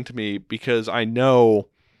disappointing to me because I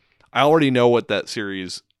already know what that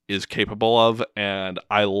series is capable of, and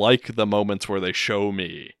I like the moments where they show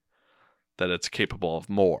me that it's capable of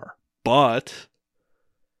more. But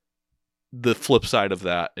the flip side of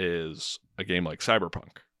that is a game like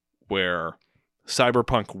Cyberpunk, where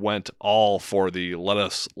Cyberpunk went all for the let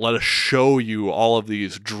us show you all of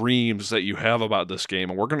these dreams that you have about this game,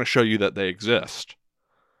 and we're going to show you that they exist.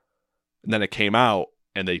 And then it came out,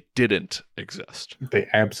 and they didn't exist. They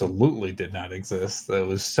absolutely did not exist. That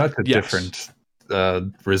was such a different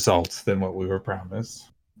result than what we were promised.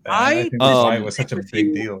 I think that's why it was such a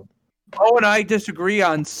big deal. Oh, and I disagree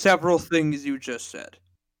on several things you just said.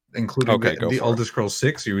 Including the Elder Scrolls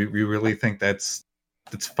 6? You really think that's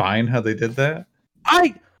fine how they did that?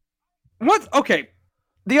 Okay.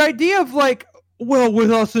 The idea of like, well,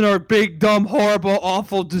 with us and our big, dumb, horrible,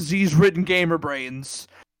 awful, disease-ridden gamer brains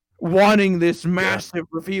wanting this massive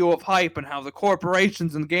reveal of hype and how the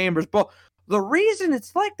corporations and gamers, but the reason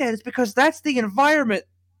it's like that is because that's the environment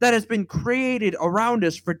that has been created around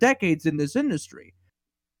us for decades in this industry.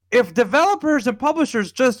 if developers and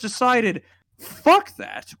publishers just decided, fuck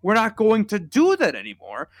that, we're not going to do that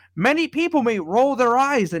anymore, many people may roll their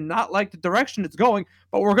eyes and not like the direction it's going,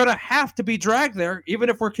 but we're going to have to be dragged there, even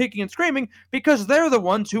if we're kicking and screaming, because they're the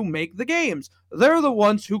ones who make the games. They're the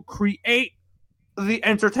ones who create the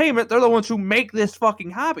entertainment. They're the ones who make this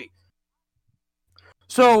fucking hobby.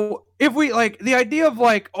 So if we like the idea of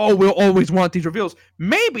like, oh, we'll always want these reveals,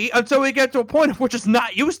 maybe until we get to a point of we're just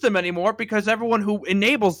not used to them anymore because everyone who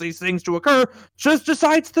enables these things to occur just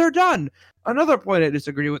decides they're done. Another point I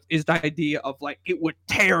disagree with is the idea of like it would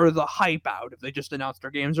tear the hype out if they just announced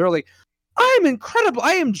their games early. I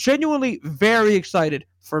am genuinely very excited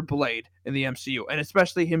for Blade in the MCU, and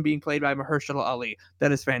especially him being played by Mahershala Ali.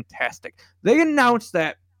 That is fantastic. They announced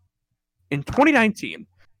that in 2019.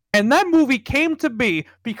 And that movie came to be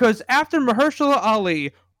because after Mahershala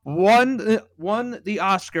Ali won the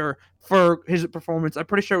Oscar for his performance, I'm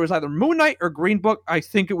pretty sure it was either Moon Knight or Green Book. I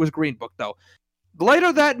think it was Green Book, though.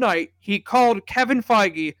 Later that night, he called Kevin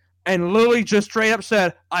Feige and literally just straight up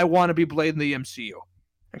said, I want to be Blade in the MCU.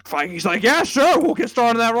 And Feige's like, yeah, sure, we'll get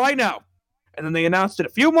started on that right now. And then they announced it a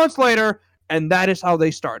few months later, and that is how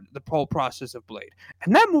they started the whole process of Blade.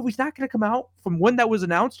 And that movie's not going to come out from when that was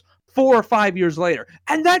announced 4 or 5 years later.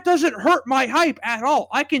 And that doesn't hurt my hype at all.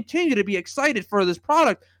 I continue to be excited for this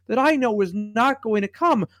product that I know is not going to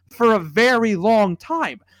come for a very long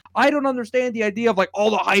time. I don't understand the idea of like all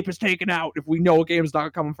the hype is taken out if we know a game's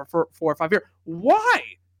not coming for 4 or 5 years. Why?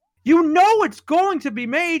 You know it's going to be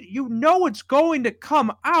made. You know it's going to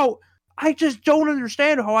come out. I just don't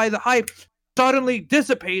understand why the hype suddenly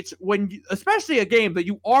dissipates when, especially a game that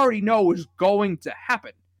you already know is going to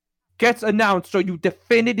happen, gets announced, so you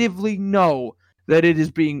definitively know that it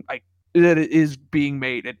is being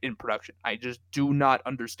made in production. I just do not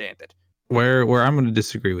understand it. Where I'm going to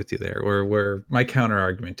disagree with you there, where my counter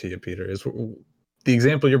argument to you, Peter, is the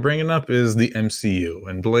example you're bringing up is the MCU,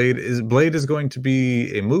 and Blade is going to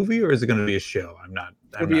be a movie, or is it going to be a show? I'm not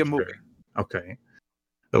sure. Movie. Okay,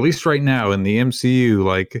 at least right now in the MCU,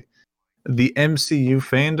 like the MCU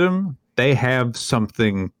fandom, they have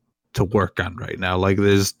something to work on right now. Like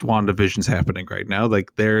there's WandaVision's happening right now.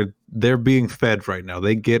 Like they're being fed right now.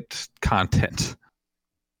 They get content.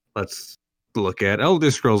 Let's look at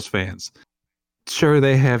Elder Scrolls fans. Sure,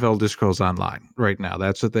 they have Elder Scrolls Online right now.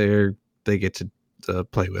 That's what they get to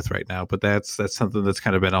play with right now. But that's something that's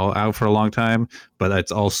kind of been all out for a long time. But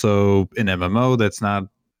that's also an MMO. That's not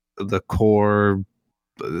the core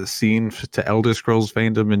scene to Elder Scrolls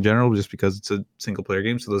fandom in general, just because it's a single player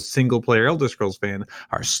game. So the single player Elder Scrolls fan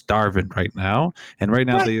are starving right now, and right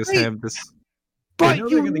now they just have this. But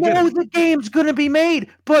you know the game's gonna be made.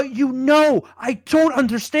 But I don't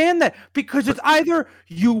understand that, because it's either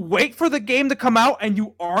you wait for the game to come out and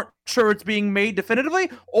you aren't sure it's being made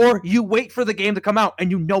definitively, or you wait for the game to come out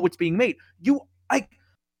and you know it's being made.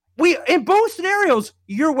 In both scenarios,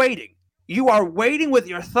 you're waiting. You are waiting with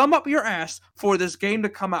your thumb up your ass for this game to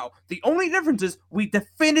come out. The only difference is we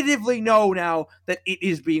definitively know now that it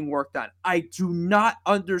is being worked on. I do not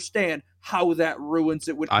understand how that ruins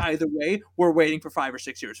it with either way. We're waiting for 5 or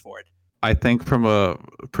 6 years for it. I think from a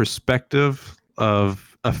perspective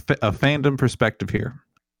of a fandom perspective here,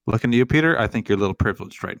 looking to you, Peter, I think you're a little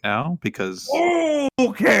privileged right now because...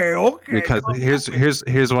 Okay. Because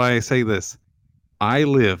here's why I say this. I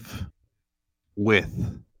live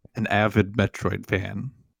with an avid Metroid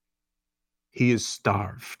fan. He is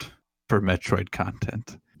starved for Metroid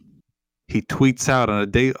content. He tweets out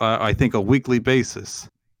on a weekly basis,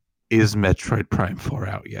 is Metroid Prime 4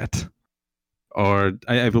 out yet? Or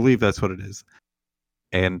I believe that's what it is.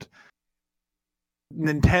 And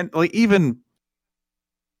Nintendo, like even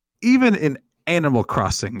in Animal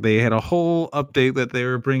Crossing, they had a whole update that they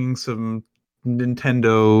were bringing some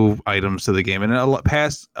Nintendo items to the game, and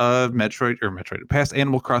past past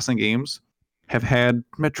Animal Crossing games have had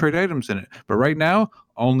Metroid items in it, but right now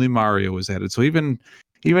only Mario was added. So even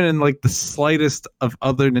in like the slightest of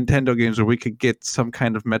other Nintendo games where we could get some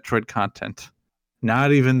kind of Metroid content,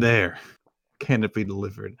 not even there can it be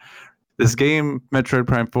delivered. This game, Metroid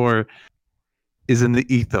Prime 4, is in the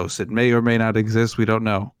ethos. It may or may not exist. We don't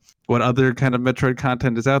know. What other kind of Metroid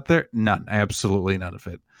content is out there? None. Absolutely none of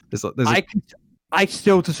it. I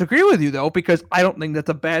still disagree with you, though, because I don't think that's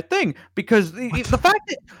a bad thing. Because the fact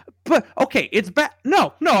that, but okay, it's bad.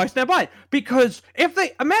 No, I stand by it. Because if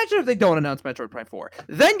they don't announce Metroid Prime 4,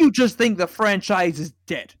 then you just think the franchise is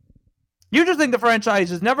dead. You just think the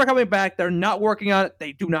franchise is never coming back. They're not working on it.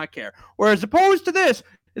 They do not care. Whereas opposed to this,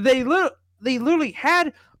 they literally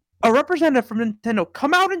had a representative from Nintendo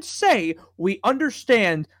come out and say, we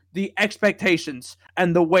understand the expectations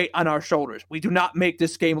and the weight on our shoulders. We do not make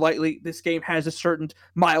this game lightly. This game has a certain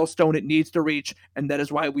milestone it needs to reach, and that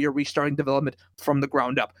is why we are restarting development from the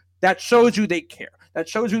ground up. That shows you they care. That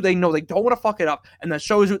shows you they know they don't want to fuck it up, and that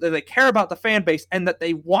shows you that they care about the fan base and that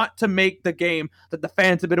they want to make the game that the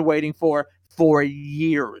fans have been waiting for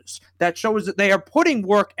years. That shows that they are putting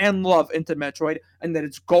work and love into Metroid and that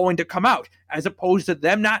it's going to come out, as opposed to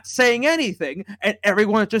them not saying anything and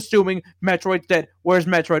everyone just assuming Metroid's dead. Where's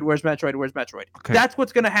Metroid? Where's Metroid? Where's Metroid? Okay. That's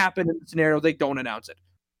what's going to happen in the scenario they don't announce it.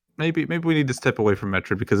 Maybe we need to step away from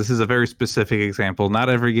Metroid because this is a very specific example. Not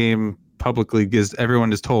every game publicly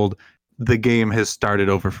everyone is told the game has started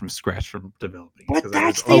over from scratch from developing. But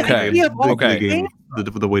that's the idea of the game.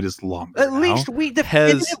 The wait is longer. At least we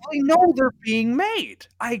definitively know they're being made.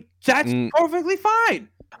 That's perfectly fine.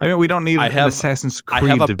 I mean, we don't need an Assassin's Creed. I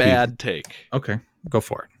have a bad take. Okay, go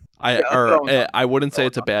for it. I wouldn't say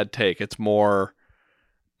it's a bad take. It's more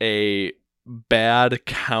a bad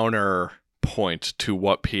counterpoint to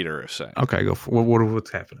what Peter is saying. Okay, go for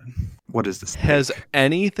what's happening. What is this? Has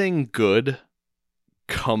anything good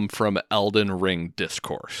come from Elden Ring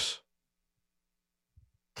discourse?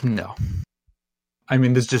 No. I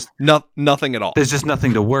mean, there's just nothing at all. There's just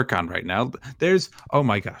nothing to work on right now. Oh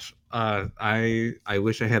my gosh. I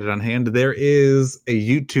wish I had it on hand. There is a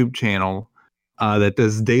YouTube channel that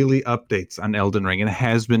does daily updates on Elden Ring and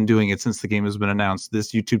has been doing it since the game has been announced.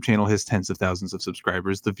 This YouTube channel has tens of thousands of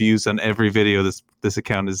subscribers. The views on every video this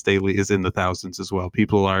account is daily is in the thousands as well.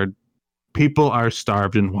 People are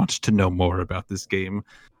starved and want to know more about this game.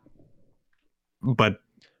 But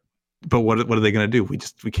what are they going to do?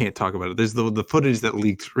 We can't talk about it. There's the footage that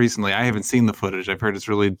leaked recently. I haven't seen the footage. I've heard it's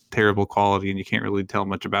really terrible quality and you can't really tell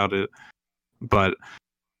much about it. But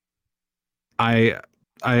I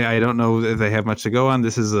don't know if they have much to go on.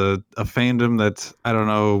 This is a fandom that, I don't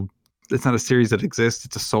know, it's not a series that exists.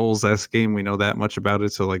 It's a Souls-esque game. We know that much about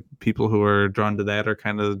it. So like people who are drawn to that are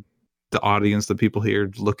kind of the audience, the people here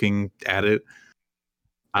looking at it.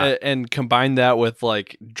 And combine that with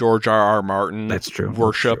like George R.R. Martin, that's true,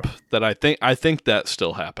 worship. That I think that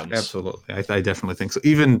still happens. Absolutely, I definitely think so.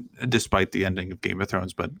 Even despite the ending of Game of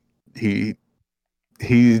Thrones, but he's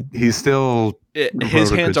still his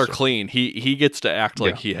hands are clean. He gets to act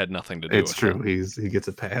like he had nothing to do. It's true. He gets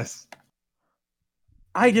a pass.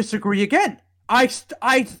 I disagree again. I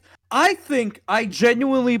think I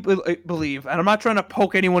genuinely believe, and I'm not trying to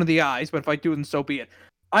poke anyone in the eyes, but if I do, then so be it.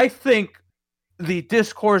 I think the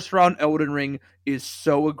discourse around Elden Ring is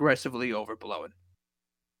so aggressively overblown.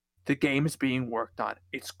 The game is being worked on.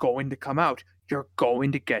 It's going to come out. You're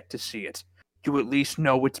going to get to see it. You at least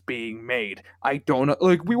know it's being made. I don't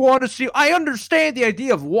we want to see. I understand the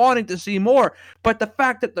idea of wanting to see more, but the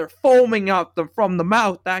fact that they're foaming out from the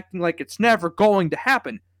mouth, acting like it's never going to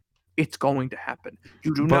happen, it's going to happen.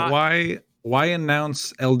 You do not. But why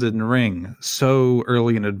announce Elden Ring so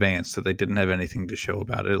early in advance that they didn't have anything to show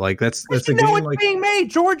about it? Like that's a game. It's being made.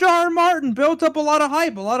 George R.R. Martin built up a lot of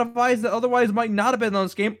hype. A lot of eyes that otherwise might not have been on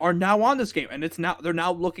this game are now on this game, and they're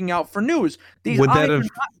now looking out for news. Would that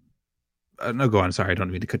have? No, go on. Sorry, I don't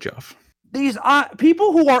mean to cut you off. These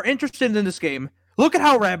people who are interested in this game, look at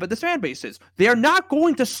how rabid this fan base is. They are not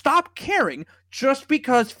going to stop caring just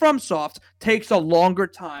because FromSoft takes a longer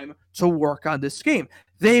time to work on this game.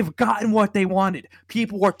 They've gotten what they wanted.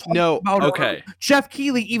 People were talking about it. Okay. Jeff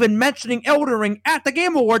Keighley even mentioning Elden Ring at the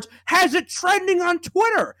Game Awards has it trending on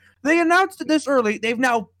Twitter. They announced this early. They've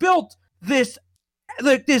now built this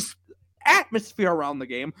atmosphere around the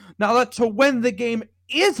game. Now that to when the game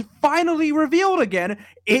is finally revealed again,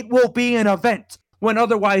 it will be an event. When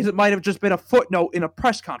otherwise it might have just been a footnote in a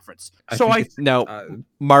press conference.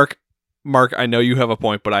 Mark, I know you have a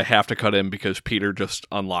point, but I have to cut in because Peter just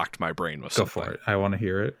unlocked my brain with something. Go for it. I want to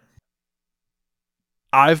hear it.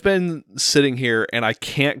 I've been sitting here and I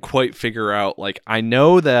can't quite figure out, I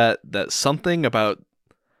know that something about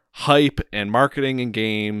hype and marketing in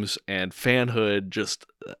games and fanhood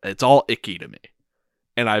it's all icky to me.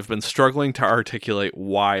 And I've been struggling to articulate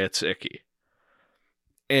why it's icky.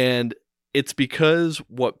 And it's because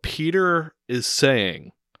what Peter is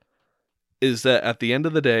saying is that at the end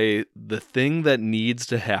of the day, the thing that needs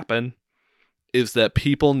to happen is that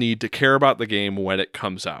people need to care about the game when it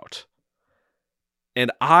comes out.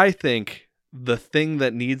 And I think the thing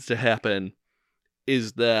that needs to happen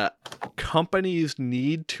is that companies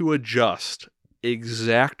need to adjust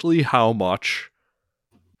exactly how much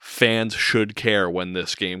fans should care when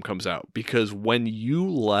this game comes out. Because when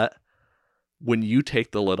you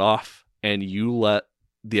take the lid off and you let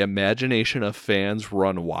the imagination of fans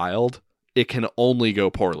run wild, it can only go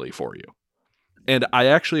poorly for you. And I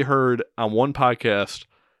actually heard on one podcast,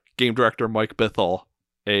 game director Mike Bithell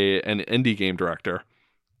an indie game director.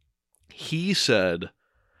 He said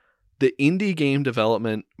the indie game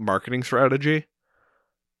development marketing strategy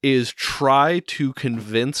is try to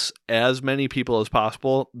convince as many people as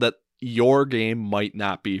possible that your game might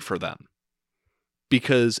not be for them.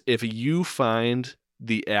 Because if you find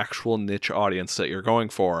the actual niche audience that you're going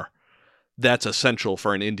for, that's essential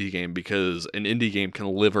for an indie game, because an indie game can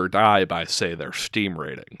live or die by, say, their Steam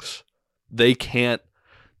ratings. They can't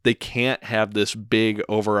have this big,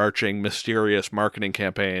 overarching, mysterious marketing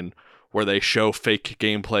campaign where they show fake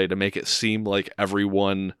gameplay to make it seem like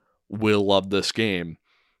everyone will love this game,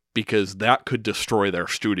 because that could destroy their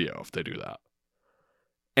studio if they do that.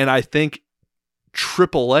 And I think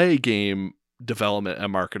AAA game development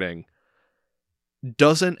and marketing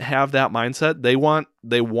doesn't have that mindset. They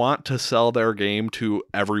want to sell their game to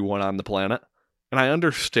everyone on the planet. And I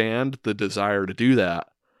understand the desire to do that.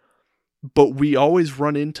 But we always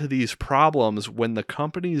run into these problems when the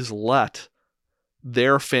companies let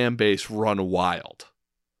their fan base run wild.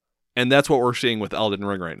 And that's what we're seeing with Elden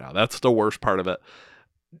Ring right now. That's the worst part of it.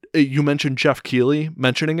 You mentioned Jeff Keighley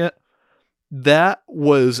mentioning it. That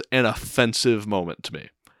was an offensive moment to me.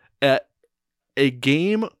 At a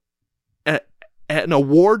game, at an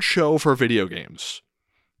award show for video games,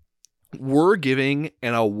 we're giving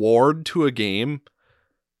an award to a game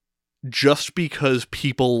just because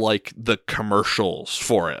people like the commercials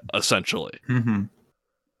for it, essentially. Mm-hmm.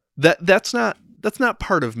 That's not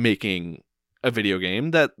part of making a video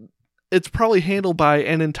game. That it's probably handled by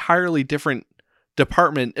an entirely different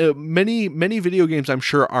department. Many video games, I'm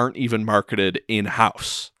sure, aren't even marketed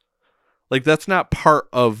in-house. Like, that's not part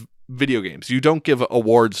of video games. You don't give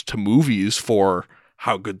awards to movies for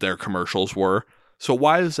how good their commercials were. So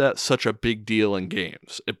why is that such a big deal in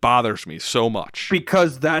games? It bothers me so much.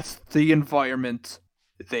 Because that's the environment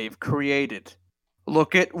they've created.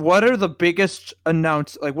 Look at what are the biggest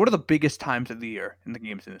what are the biggest times of the year in the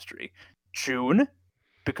games industry? June,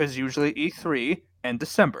 because usually E3, and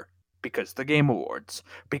December, because the Game Awards.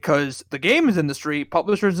 Because the games industry,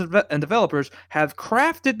 publishers and developers have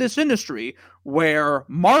crafted this industry where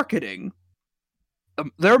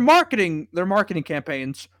their marketing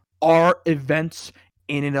campaigns are events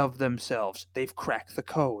in and of themselves. They've cracked the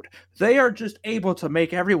code. They are just able to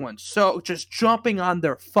make everyone just jumping on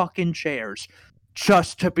their fucking chairs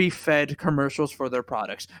just to be fed commercials for their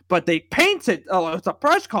products. But they paint it, it's a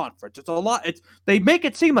press conference. It's a lot. They make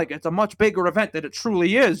it seem like it's a much bigger event than it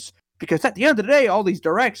truly is. Because at the end of the day, all these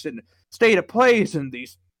directs and state of plays and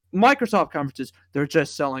these Microsoft conferences, they're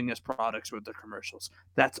just selling us products with their commercials.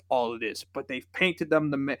 That's all it is. But they've painted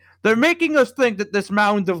them they're making us think that this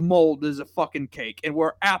mound of mold is a fucking cake, and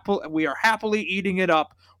we are happily eating it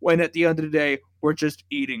up, when at the end of the day, we're just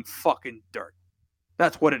eating fucking dirt.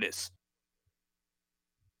 That's what it is.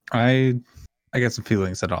 I get some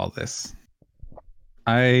feelings at all this.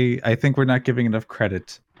 I think we're not giving enough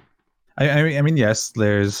credit. I mean, yes,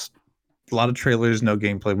 there's a lot of trailers, no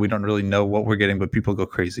gameplay. We don't really know what we're getting, but people go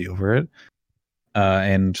crazy over it.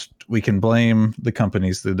 And we can blame the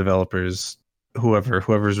companies, the developers,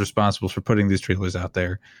 whoever's responsible for putting these trailers out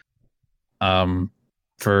there,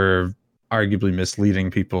 for arguably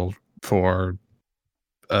misleading people, for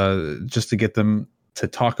just to get them to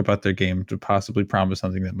talk about their game, to possibly promise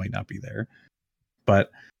something that might not be there.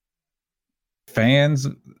 But fans,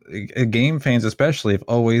 game fans especially, have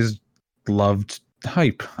always loved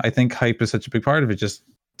hype. I think hype is such a big part of it. Just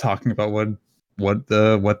talking about what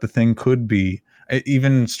the thing could be. It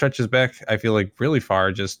even stretches back, I feel like, really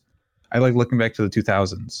far. I like looking back to the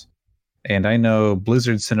 2000s, and I know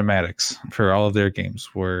Blizzard cinematics for all of their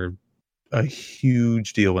games were a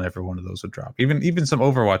huge deal whenever one of those would drop. Even some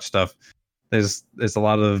Overwatch stuff. There's a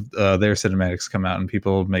lot of their cinematics come out, and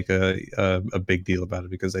people make a big deal about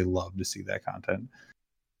it because they love to see that content.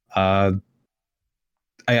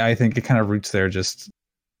 I think it kind of roots there. Just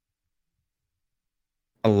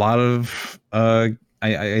a lot of I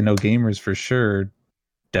know gamers for sure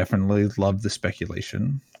definitely love the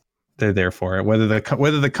speculation. They're there for it, whether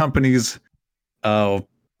the companies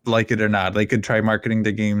like it or not. They could try marketing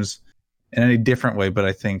their games in any different way, but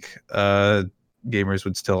I think gamers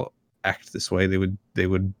would still act this way. They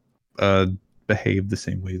would behave the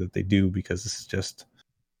same way that they do, because this is just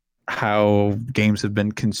how games have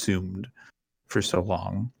been consumed for so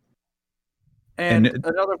long. And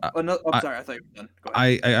another I'm sorry, I thought you were done. Go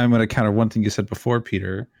ahead. I'm going to counter one thing you said before,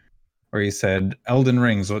 Peter, where you said Elden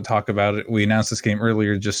Rings. We'll talk about it. We announced this game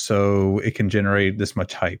earlier just so it can generate this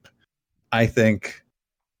much hype. I think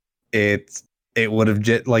it would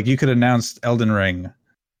have like, you could announce Elden Ring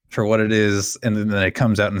for what it is, and then it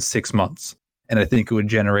comes out in 6 months, and I think it would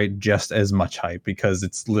generate just as much hype, because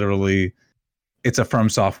it's literally it's a From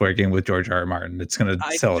Software game with George R.R. Martin. It's going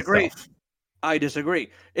to sell itself. I disagree.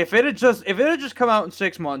 If it had just come out in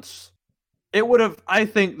 6 months, it would have. I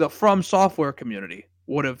think the From Software community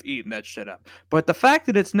would have eaten that shit up. But the fact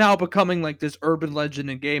that it's now becoming like this urban legend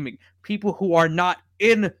in gaming, people who are not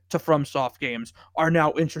into FromSoft games are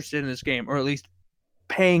now interested in this game, or at least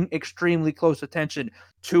paying extremely close attention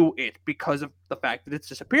to it because of the fact that it's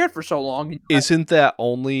disappeared for so long. Isn't that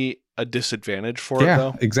only a disadvantage for it,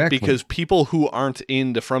 though? Exactly. Because people who aren't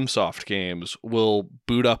into FromSoft games will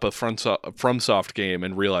boot up a FromSoft game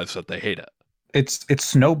and realize that they hate it. It's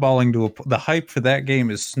snowballing to the hype for that game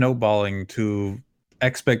is snowballing to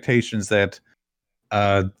expectations that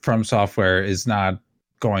From Software is not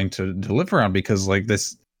going to deliver on, because like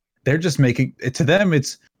this, they're just making it, to them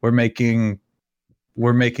it's we're making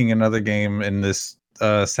another game in this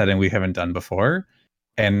setting we haven't done before,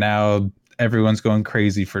 and now everyone's going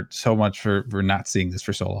crazy for so much for not seeing this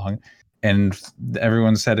for so long, and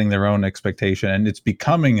everyone's setting their own expectation, and it's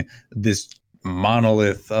becoming this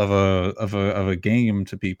monolith of a game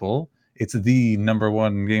to people. It's the number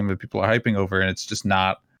one game that people are hyping over, and it's just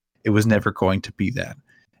not. It was never going to be that.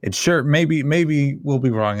 It's sure maybe we'll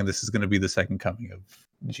be wrong, and this is going to be the second coming of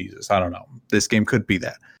Jesus. I don't know. This game could be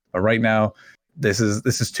that, but right now, this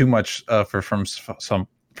is too much for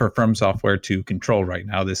From Software to control right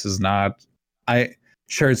now. This is not.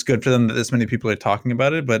 Sure, it's good for them that this many people are talking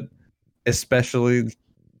about it, but especially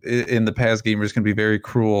in the past, gamers can be very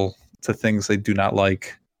cruel to things they do not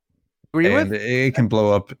like. And it can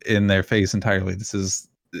blow up in their face entirely. This is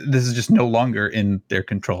just no longer in their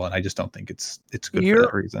control, and I just don't think it's good for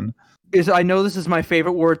that reason. I know this is my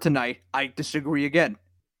favorite word tonight. I disagree again,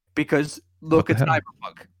 because look at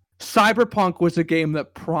Cyberpunk. Cyberpunk was a game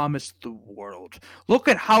that promised the world. Look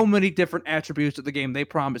at how many different attributes of the game they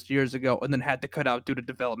promised years ago and then had to cut out due to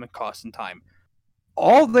development costs and time.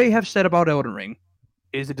 All they have said about Elden Ring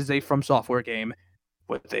is it is a From Software game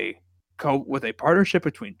with a partnership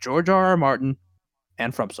between George R.R. Martin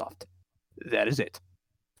and FromSoft. That is it.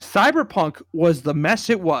 Cyberpunk was the mess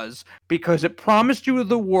it was because it promised you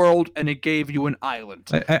the world and it gave you an island.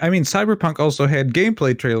 I mean, Cyberpunk also had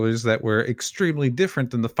gameplay trailers that were extremely different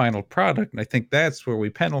than the final product, and I think that's where we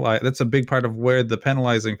penalize. That's a big part of where the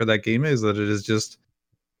penalizing for that game is, that it is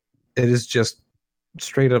just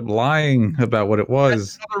straight up lying about what it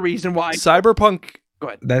was. That's another reason why Cyberpunk. Go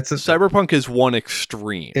ahead. Cyberpunk is one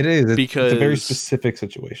extreme. It is. Because it's a very specific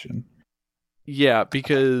situation. Yeah,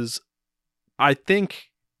 because I think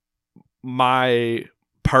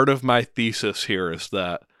part of my thesis here is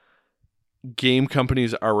that game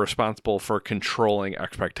companies are responsible for controlling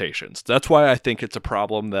expectations. That's why I think it's a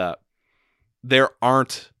problem that there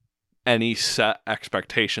aren't any set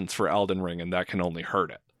expectations for Elden Ring, and that can only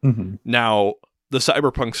hurt it. Mm-hmm. Now, the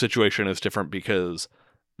Cyberpunk situation is different because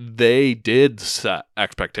they did set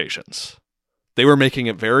expectations. They were making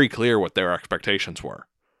it very clear what their expectations were,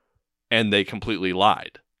 and they completely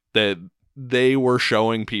lied. They were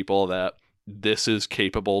showing people that this is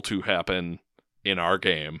capable to happen in our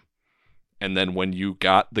game, and then when you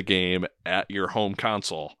got the game at your home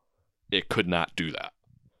console, it could not do that.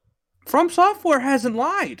 From Software hasn't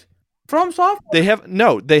lied. From Software, they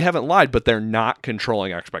haven't lied, but they're not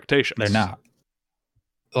controlling expectations. They're not.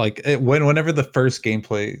 Like whenever the first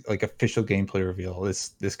gameplay, like official gameplay reveal,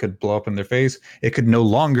 this could blow up in their face. It could no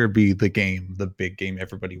longer be the big game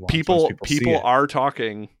everybody wants. People are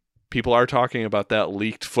talking about that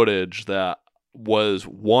leaked footage that was,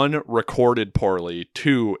 1, recorded poorly,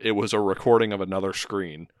 2, it was a recording of another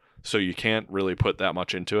screen, so you can't really put that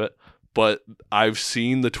much into it. But I've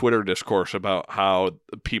seen the Twitter discourse about how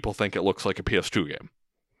people think it looks like a PS2 game.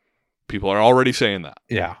 People are already saying that.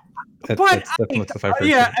 Yeah.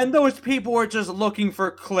 And those people are just looking for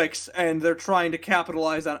clicks, and they're trying to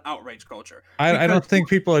capitalize on outrage culture. I don't think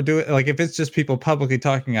people are doing, like, if it's just people publicly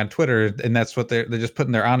talking on Twitter, and that's what they're just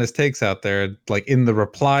putting their honest takes out there, like in the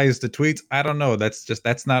replies to tweets. I don't know.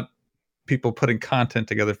 That's not people putting content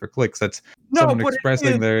together for clicks. That's someone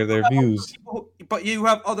expressing their views. But you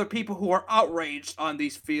have other people who are outraged on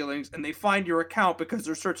these feelings, and they find your account because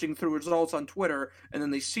they're searching through results on Twitter, and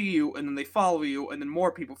then they see you, and then they follow you, and then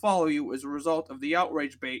more people follow you as a result of the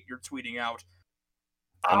outrage bait you're tweeting out.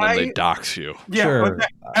 And then they dox you. Yeah, sure.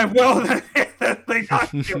 They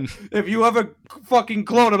dox you. If you have a fucking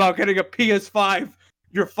gloat about getting a PS5,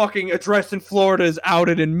 your fucking address in Florida is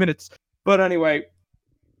outed in minutes. But anyway,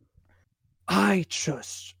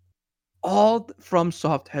 all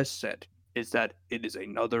FromSoft has said is that it is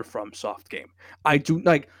another FromSoft game.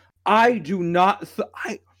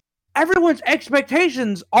 Everyone's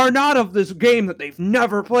expectations are not of this game that they've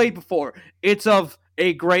never played before. It's of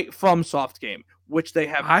a great FromSoft game, which they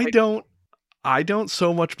have. I don't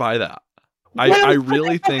so much buy that. I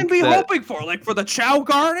really think be that hoping for, like, for the Chow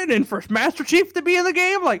Garden and for Master Chief to be in the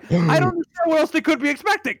game. Like, I don't understand what else they could be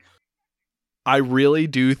expecting. I really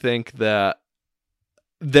do think that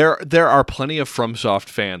there are plenty of FromSoft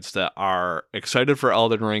fans that are excited for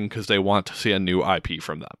Elden Ring because they want to see a new IP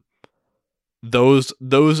from them.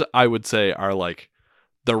 Those I would say are like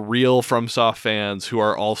the real FromSoft fans who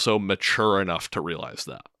are also mature enough to realize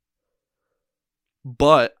that.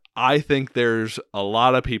 But I think there's a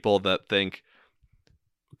lot of people that think,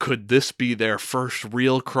 could this be their first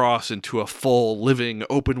real cross into a full living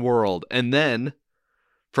open world? And then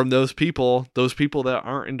from those people that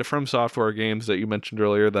aren't into From Software games that you mentioned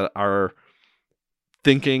earlier that are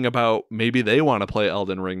thinking about maybe they want to play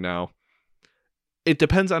Elden Ring now, it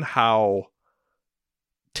depends on how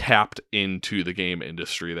tapped into the game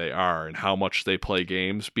industry they are and how much they play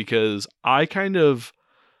games, because I kind of,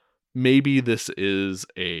 maybe this is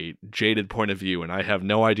a jaded point of view and I have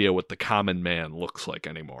no idea what the common man looks like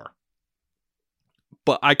anymore.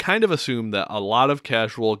 But I kind of assume that a lot of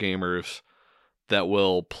casual gamers that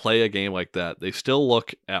will play a game like that, they still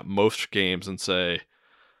look at most games and say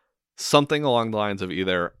something along the lines of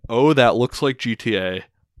either, oh, that looks like GTA,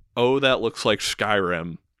 oh, that looks like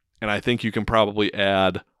Skyrim, and I think you can probably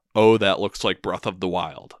add, oh, that looks like Breath of the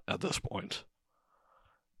Wild at this point.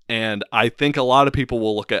 And I think a lot of people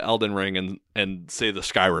will look at Elden Ring and say the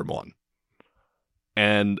Skyrim one.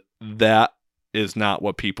 And that is not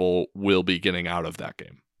what people will be getting out of that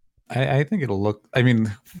game. I think it'll look, I mean,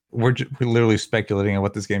 we're literally speculating on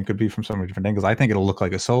what this game could be from so many different angles. I think it'll look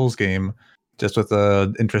like a Souls game, just with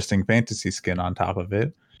a interesting fantasy skin on top of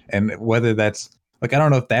it. And whether that's, like, I don't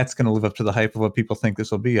know if that's going to live up to the hype of what people think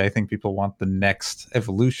this will be. I think people want the next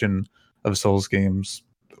evolution of Souls games,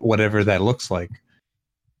 whatever that looks like.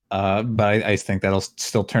 But I think that'll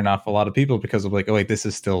still turn off a lot of people because of like, oh wait, this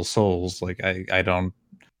is still Souls. Like I don't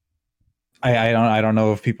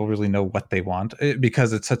know if people really know what they want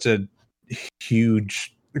because it's such a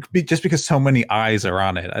huge, just because so many eyes are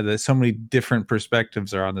on it. There's so many different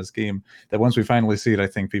perspectives are on this game that once we finally see it, I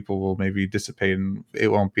think people will maybe dissipate and it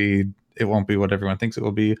won't be what everyone thinks it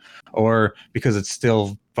will be, or because it's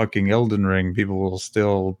still fucking Elden Ring, people will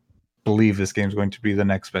still believe this game's going to be the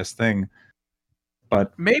next best thing.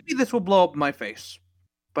 But maybe this will blow up in my face,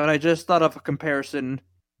 but I just thought of a comparison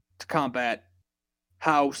to combat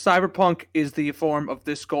how Cyberpunk is the form of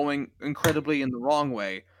this going incredibly in the wrong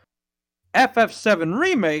way. FF7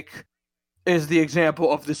 Remake is the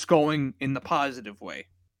example of this going in the positive way.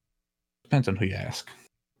 Depends on who you ask,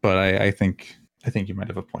 but I think you might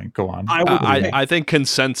have a point. Go on. I think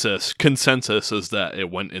consensus is that it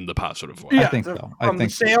went in the positive way. Yeah, I think so. From the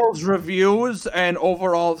sales reviews and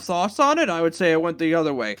overall thoughts on it, I would say it went the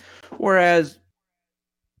other way. Whereas,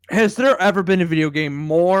 has there ever been a video game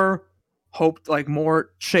more hoped, like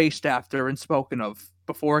more chased after and spoken of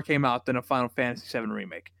before it came out than a Final Fantasy VII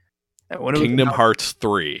Remake? Kingdom Hearts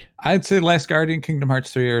 3. I'd say Last Guardian, Kingdom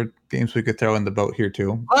Hearts 3 are games we could throw in the boat here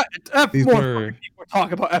too. We're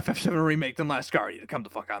talking about FF7 Remake than Last Guardian. Come the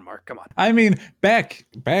fuck on, Mark. Come on. I mean, back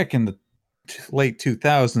in the late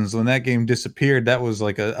 2000s when that game disappeared, that was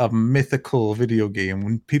like a mythical video game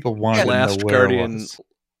when people wanted to know where it was.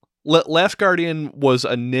 Last Guardian was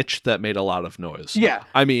a niche that made a lot of noise. Yeah.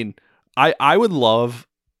 I mean, I would love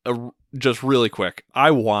just really quick,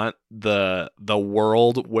 I want the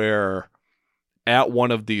world where at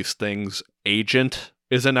one of these things, Agent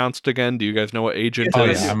is announced again. Do you guys know what Agent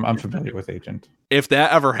is? Yeah, I'm familiar with Agent. If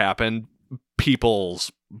that ever happened,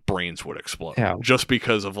 people's brains would explode. Yeah. Just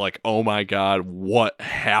because of like, oh my god, what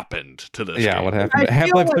happened to this game? What happened?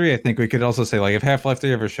 Half-Life 3, I think we could also say, like, if Half-Life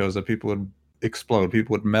 3 ever shows up, people would explode.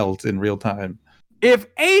 People would melt in real time. If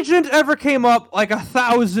Agent ever came up, like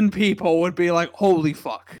 1,000 people would be like, holy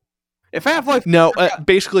fuck. If Half-Life... No,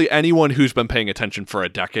 basically anyone who's been paying attention for a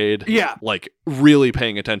decade, like really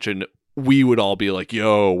paying attention, we would all be like,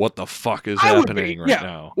 yo, what the fuck is happening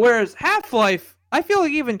now? Whereas Half-Life, I feel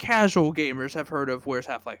like even casual gamers have heard of Where's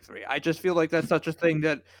Half-Life 3. I just feel like that's such a thing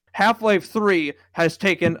that Half-Life 3 has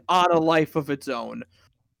taken on a life of its own.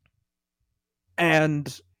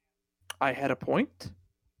 And I had a point.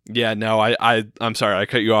 Yeah, no, I'm sorry, I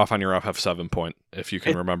cut you off on your FF7 point, if you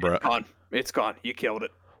can remember it. It's gone. You killed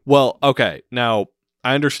it. Well, okay, now,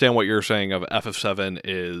 I understand what you're saying of FF7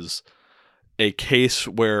 is a case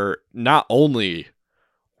where not only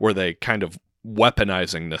were they kind of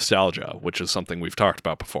weaponizing nostalgia, which is something we've talked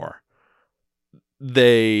about before,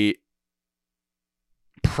 they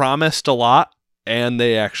promised a lot, and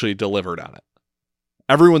they actually delivered on it.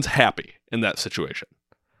 Everyone's happy in that situation.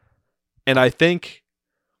 And I think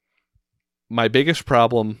my biggest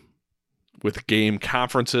problem with game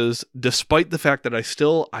conferences, despite the fact that I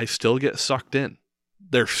still get sucked in.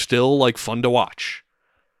 They're still like fun to watch.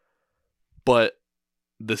 But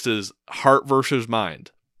this is heart versus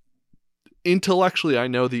mind. Intellectually, I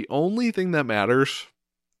know the only thing that matters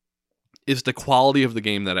is the quality of the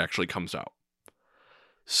game that actually comes out.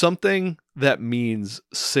 Something that means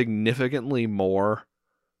significantly more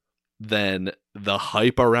than the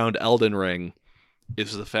hype around Elden Ring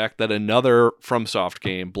is the fact that another FromSoft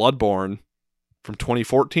game, Bloodborne, from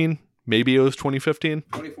 2014, maybe it was 2015?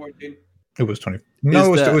 2014. It was 20. No, it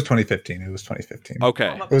was 2015. It was 2015.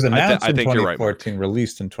 Okay. It was announced in 2014, right,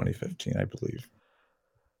 released in 2015, I believe.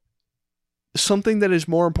 Something that is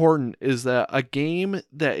more important is that a game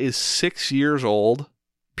that is 6 years old,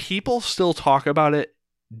 people still talk about it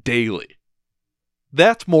daily.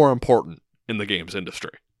 That's more important in the games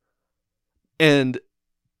industry. And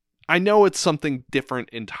I know it's something different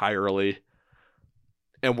entirely,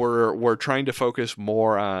 and we're trying to focus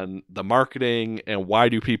more on the marketing and why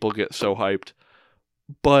do people get so hyped.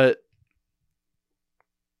 But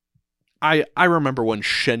I remember when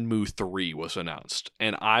Shenmue 3 was announced,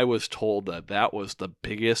 and I was told that that was the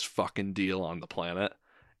biggest fucking deal on the planet.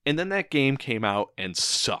 And then that game came out and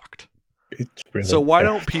sucked. It's really so why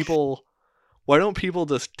don't people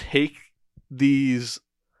just take these...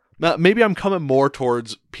 Maybe I'm coming more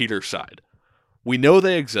towards Peter's side. We know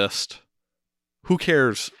they exist. Who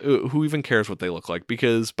cares? Who even cares what they look like?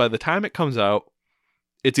 Because by the time it comes out,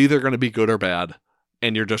 it's either going to be good or bad,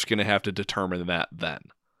 and you're just going to have to determine that then.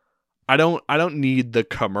 I don't need the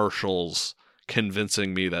commercials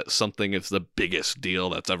convincing me that something is the biggest deal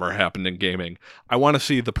that's ever happened in gaming. I want to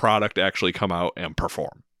see the product actually come out and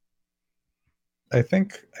perform. I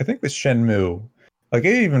think with Shenmue, like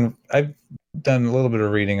I've done a little bit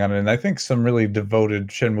of reading on it, and I think some really devoted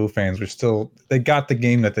Shenmue fans they got the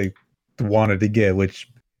game that they wanted to get,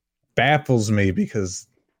 which baffles me because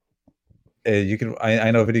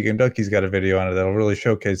I know Video Game Ducky's got a video on it that'll really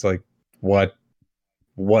showcase like what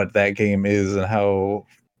that game is and how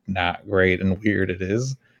not great and weird it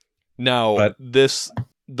is. Now, but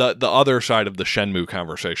the other side of the Shenmue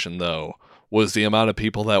conversation though was the amount of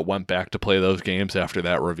people that went back to play those games after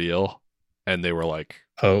that reveal, and they were like,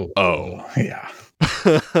 "Oh, yeah,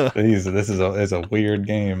 this is a weird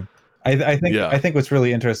game." I think what's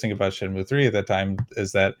really interesting about Shenmue 3 at that time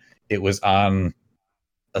is that it was on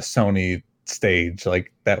a Sony stage.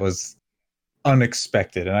 Like, that was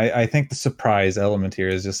unexpected, and I think the surprise element here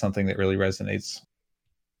is just something that really resonates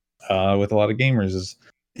with a lot of gamers.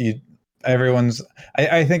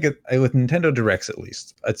 I think with Nintendo Directs, at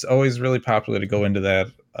least, it's always really popular to go into that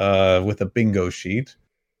with a bingo sheet,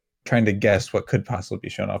 trying to guess what could possibly be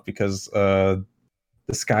shown off, because the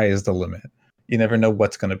sky is the limit. You never know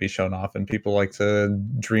what's going to be shown off, and people like to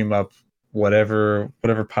dream up whatever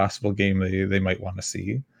possible game they might want to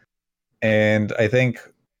see. And I think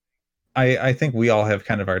we all have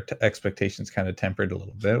kind of our expectations kind of tempered a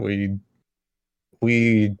little bit.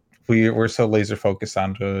 We're so laser focused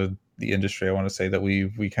onto the industry, I want to say, that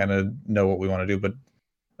we kind of know what we want to do. But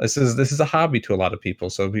this is a hobby to a lot of people.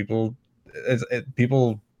 So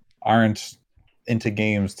people aren't into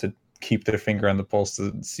games to keep their finger on the pulse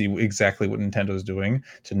to see exactly what Nintendo's doing,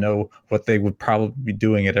 to know what they would probably be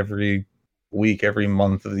doing at every week, every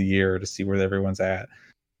month of the year, to see where everyone's at.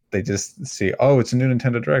 They just see, oh, it's a new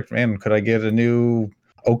Nintendo Direct. Man, could I get a new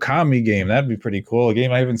Okami game? That'd be pretty cool. A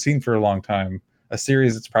game I haven't seen for a long time. A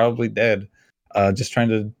series that's probably dead. Just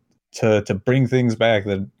trying to bring things back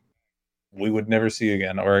that we would never see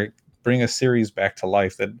again, or bring a series back to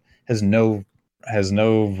life that has no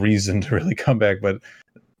reason to really come back, but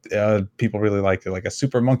people really liked it. Like a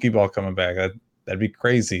Super Monkey Ball coming back. That'd be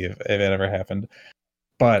crazy if it ever happened.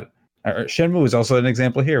 But Shenmue is also an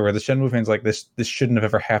example here where the Shenmue fans like this shouldn't have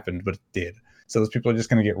ever happened, but it did. So those people are just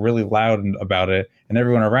going to get really loud about it, and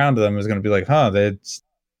everyone around them is going to be like,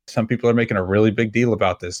 some people are making a really big deal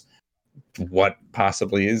about this. What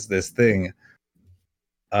possibly is this thing?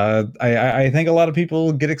 I think a lot of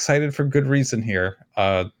people get excited for good reason here,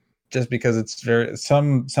 just because it's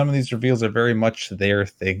some of these reveals are very much their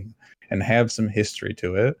thing and have some history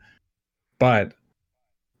to it. But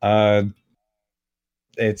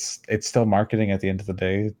it's still marketing at the end of the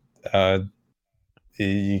day.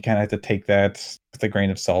 You kind of have to take that with a grain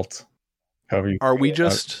of salt. However, are we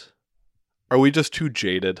just too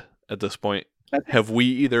jaded at this point? Have we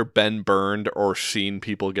either been burned or seen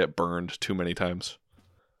people get burned too many times?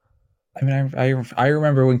 I mean, I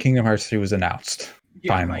remember when Kingdom Hearts 3 was announced,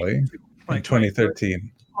 finally, in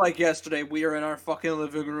 2013. Like yesterday, we are in our fucking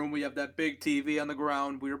living room. We have that big TV on the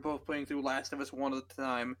ground. We were both playing through Last of Us 1 at the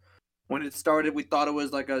time. When it started, we thought it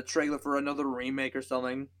was like a trailer for another remake or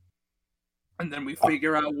something. and then we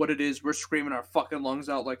figure out what it is. We're screaming our fucking lungs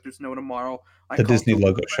out like there's no tomorrow. The Disney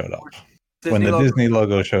logo showed up. When the Disney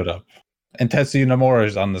logo showed up. And Tetsuya Nomura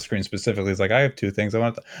is on the screen specifically. He's like, I have two things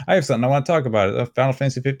I have something I want to talk about. Final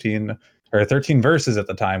Fantasy 15 or 13 Verses at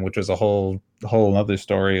the time, which was a whole other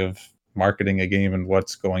story of marketing a game and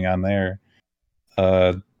what's going on there.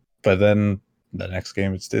 But then the next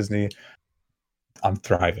game, it's Disney. I'm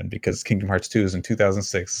thriving because Kingdom Hearts 2 is in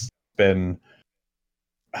 2006. It's been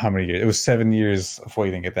how many years? It was 7 years of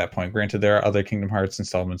waiting at that point. Granted, there are other Kingdom Hearts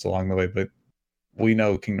installments along the way, but we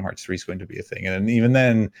know Kingdom Hearts 3 is going to be a thing. And even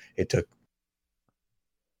then, it took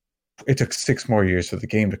 6 more years for the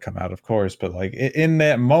game to come out, of course. But like in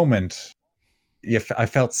that moment, I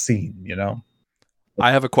felt seen, you know?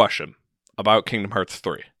 I have a question about Kingdom Hearts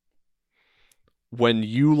 3. When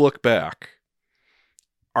you look back,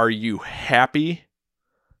 are you happy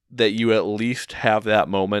that you at least have that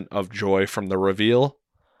moment of joy from the reveal?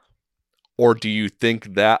 Or do you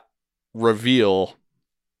think that reveal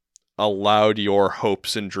allowed your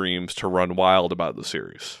hopes and dreams to run wild about the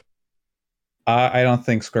series? I don't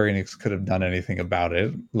think Square Enix could have done anything about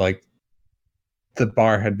it. Like, the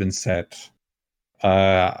bar had been set.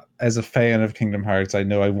 As a fan of Kingdom Hearts, I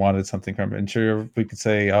know I wanted something from it. And sure, we could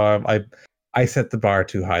say, I set the bar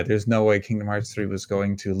too high. There's no way Kingdom Hearts 3 was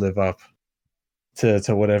going to live up to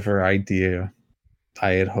whatever idea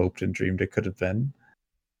I had hoped and dreamed it could have been.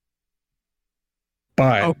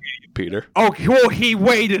 But okay, Peter. Okay, well, he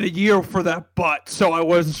waited a year for that butt, so I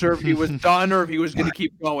wasn't sure if he was done or if he was going to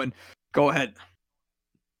keep going. Go ahead.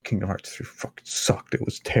 Kingdom Hearts 3 fucking sucked. It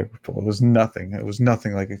was terrible. It was nothing. It was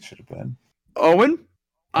nothing like it should have been. Owen,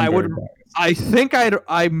 I think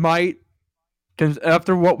I might, because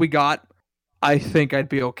after what we got, I think I'd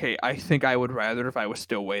be okay. I think I would rather if I was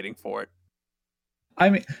still waiting for it.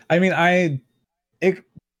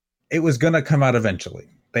 It was gonna come out eventually.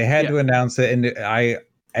 They had to announce it, and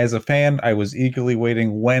as a fan, I was eagerly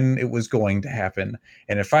waiting when it was going to happen,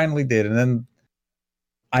 and it finally did. And then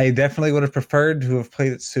I definitely would have preferred to have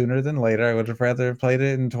played it sooner than later. I would have rather played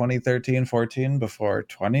it in 2013, 14 before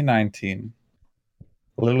 2019.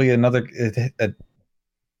 Literally it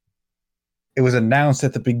was announced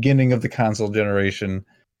at the beginning of the console generation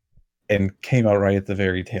and came out right at the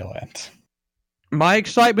very tail end. My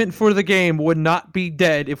excitement for the game would not be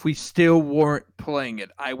dead if we still weren't playing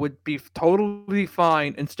it. I would be totally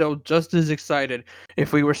fine and still just as excited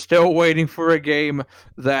if we were still waiting for a game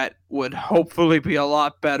that would hopefully be a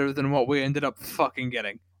lot better than what we ended up fucking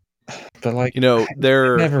getting. But like,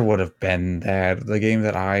 there never would have been the game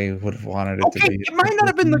that I would have wanted it to be. It might not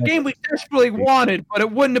have been the game we desperately wanted, but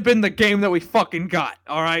it wouldn't have been the game that we fucking got.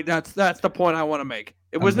 All right, that's the point I want to make.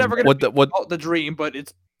 It was never going to be the dream, but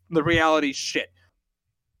it's the reality shit.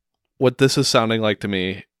 What this is sounding like to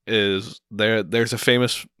me is there's a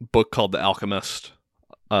famous book called The Alchemist.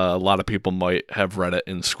 A lot of people might have read it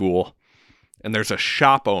in school. And there's a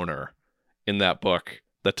shop owner in that book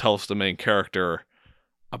that tells the main character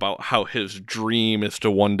about how his dream is to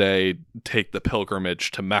one day take the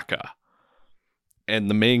pilgrimage to Mecca. And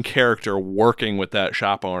the main character working with that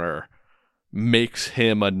shop owner makes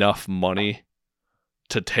him enough money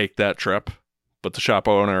to take that trip. But the shop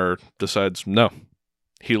owner decides no.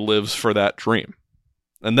 He lives for that dream.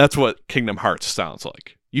 And that's what Kingdom Hearts sounds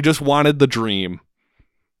like. You just wanted the dream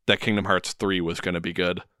that Kingdom Hearts 3 was going to be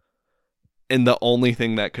good. And the only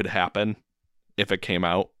thing that could happen if it came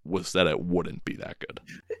out was that it wouldn't be that good.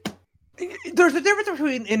 There's a difference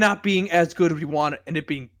between it not being as good as we wanted and it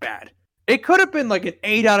being bad. It could have been like an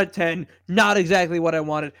 8 out of 10, not exactly what I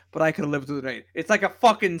wanted, but I could have lived with an 8. It's like a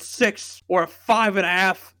fucking 6 or a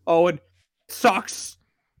 5.5. Oh, it sucks.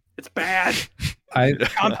 It's bad.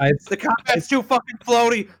 The combat's too fucking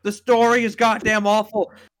floaty. The story is goddamn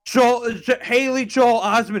awful. Haley Joel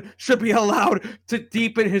Osment should be allowed to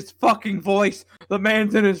deepen his fucking voice. The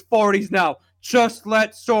man's in his 40s now. Just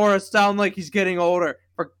let Sora sound like he's getting older,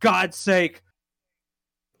 for God's sake.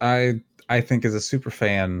 I think as a super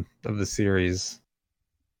fan of the series,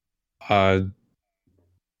 well,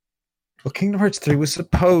 Kingdom Hearts 3 was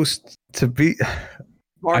supposed to be.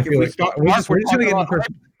 Mark, we're just gonna get in the first.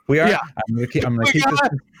 We are. Yeah. I'm gonna keep this.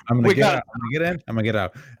 I'm gonna get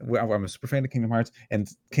out. I'm a super fan of Kingdom Hearts, and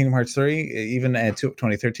Kingdom Hearts 3, even at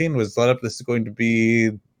 2013, was led up. This is going to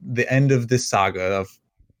be the end of this saga of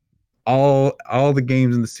all the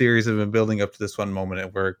games in the series have been building up to this one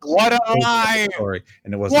moment where what a lie! Story,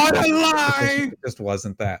 and it wasn't. What a lie! It just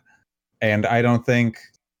wasn't that. And I don't think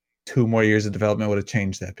 2 more years of development would have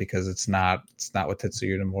changed that because it's not what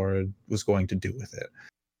Tetsuya Nomura was going to do with it.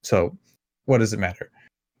 So, what does it matter?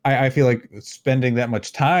 I feel like spending that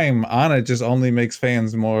much time on it just only makes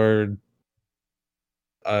fans more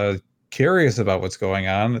curious about what's going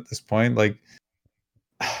on at this point. Like,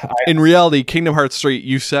 in reality, Kingdom Hearts 3,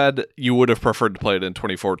 you said you would have preferred to play it in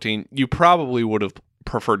 2014. You probably would have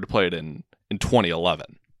preferred to play it in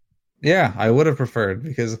 2011. Yeah, I would have preferred,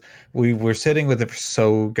 because we were sitting with it for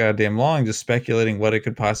so goddamn long, just speculating what it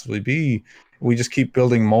could possibly be. We just keep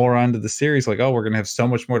building more onto the series, like, oh, we're going to have so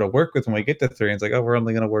much more to work with when we get to 3. And it's like, oh, we're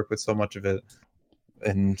only going to work with so much of it.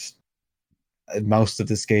 And most of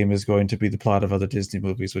this game is going to be the plot of other Disney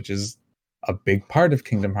movies, which is a big part of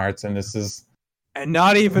Kingdom Hearts. And this is... And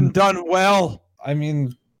not even done well. I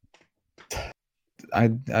mean,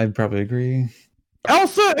 I'd probably agree.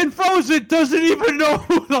 Elsa in Frozen doesn't even know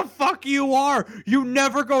who the fuck you are. You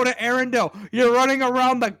never go to Arendelle. You're running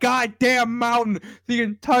around the goddamn mountain the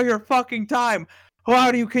entire fucking time.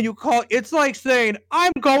 Can you call? It's like saying,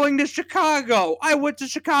 I'm going to Chicago. I went to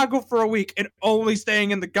Chicago for a week and only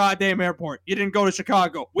staying in the goddamn airport. You didn't go to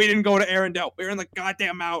Chicago. We didn't go to Arendelle. We were in the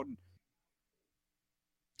goddamn mountain.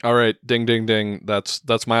 All right, ding, ding, ding.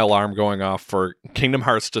 That's my alarm going off for Kingdom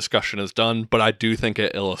Hearts discussion is done, but I do think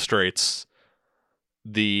it illustrates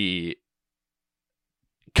the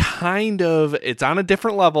it's on a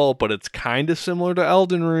different level, but it's kind of similar to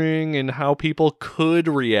Elden Ring and how people could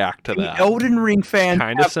react to that. Elden Ring fans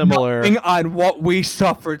kind of similar on what we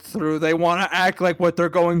suffered through. They want to act like what they're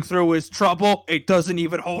going through is trouble. It doesn't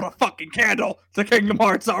even hold a fucking candle to Kingdom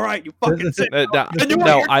Hearts. All right, you fucking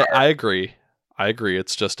I agree. I agree.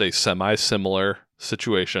 It's just a semi-similar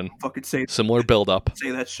situation. Fucking say similar build-up. Say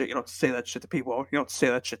that shit. You don't say that shit to people. You don't say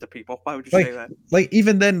that shit to people. Why would you say that? Like,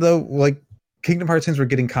 even then, though, like, Kingdom Hearts things were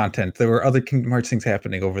getting content. There were other Kingdom Hearts things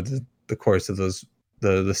happening over the course of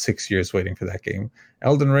the 6 years waiting for that game.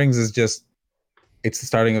 Elden Rings is just, it's the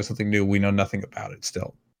starting of something new. We know nothing about it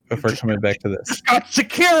still. If we're coming back to this. Just got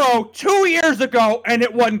Sekiro 2 years ago, and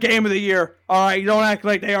it won Game of the Year. All right, you don't act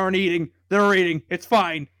like they aren't eating. They're eating. It's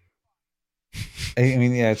fine. I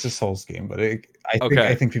mean, yeah, it's a Souls game, but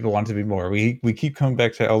I think people want to be more. We keep coming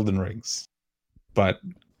back to Elden Rings, but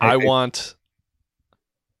I want.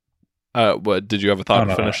 What did you have a thought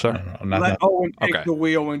to finish there? No, let Owen take the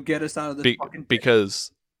wheel and get us out of this fucking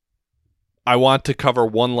because I want to cover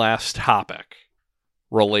one last topic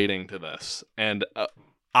relating to this, and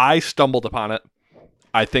I stumbled upon it.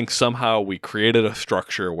 I think somehow we created a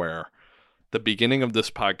structure where the beginning of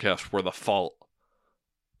this podcast were the fault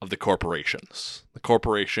of the corporations. The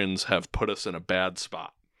corporations have put us in a bad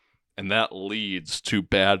spot, and that leads to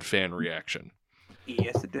bad fan reaction.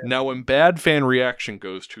 Yes, it does. Now, when bad fan reaction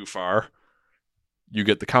goes too far, you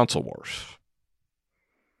get the console wars.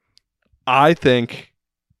 I think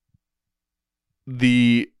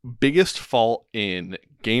the biggest fault in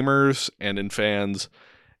gamers and in fans,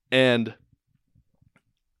 and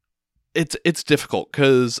it's difficult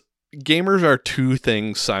because gamers are two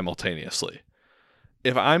things simultaneously.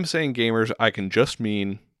 If I'm saying gamers, I can just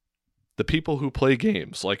mean the people who play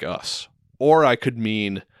games like us, or I could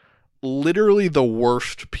mean literally the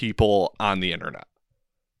worst people on the internet.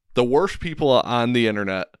 The worst people on the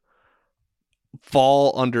internet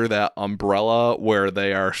fall under that umbrella where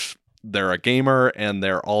they're a gamer and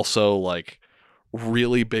they're also like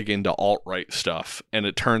really big into alt-right stuff, and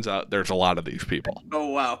it turns out there's a lot of these people. Oh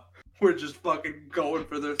wow, we're just fucking going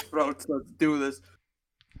for their throats. Let's do this.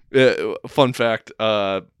 Fun fact,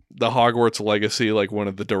 the Hogwarts Legacy, like one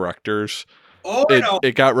of the directors,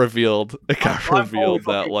 it got revealed. It got revealed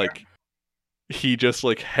that like he just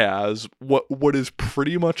like has what is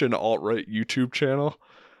pretty much an alt-right YouTube channel,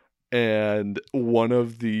 and one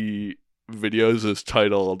of the videos is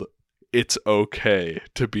titled "It's Okay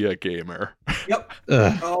to Be a Gamer." Yep.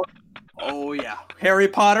 Oh yeah, Harry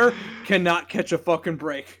Potter cannot catch a fucking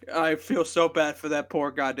break. I feel so bad for that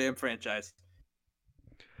poor goddamn franchise.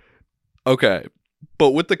 Okay,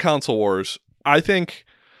 but with the console wars, I think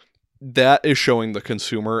that is showing the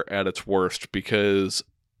consumer at its worst because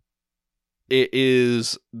it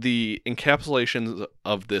is the encapsulation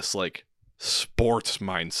of this like sports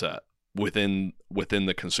mindset within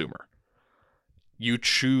the consumer. You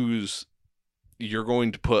choose, you're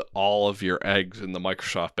going to put all of your eggs in the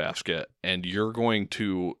Microsoft basket, and you're going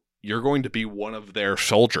to be one of their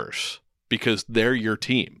soldiers because they're your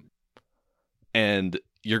team. And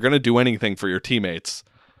you're going to do anything for your teammates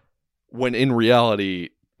when in reality,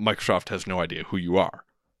 Microsoft has no idea who you are.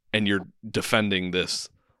 And you're defending this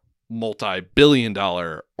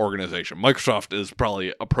multi-billion-dollar organization. Microsoft is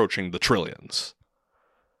probably approaching the trillions.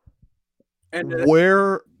 And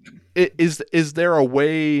where is there a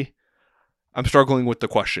way? I'm struggling with the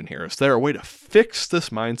question here. Is there a way to fix this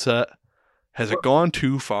mindset Has it gone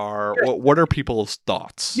too far? What are people's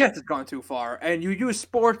thoughts? Yes, it's gone too far. And you use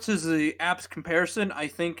sports as the apps comparison. I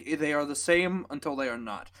think they are the same until they are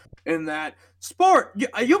not. In that sport,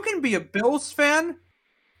 you can be a Bills fan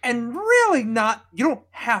and really not. You don't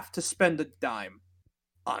have to spend a dime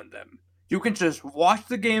on them. You can just watch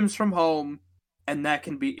the games from home, and that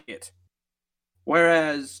can be it.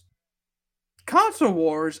 Whereas console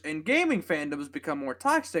wars and gaming fandoms become more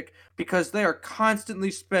toxic because they are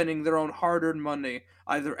constantly spending their own hard-earned money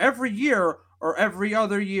either every year or every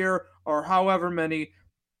other year or however many,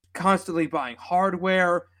 constantly buying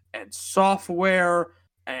hardware and software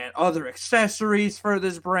and other accessories for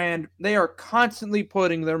this brand. They are constantly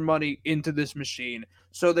putting their money into this machine,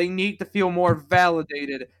 so they need to feel more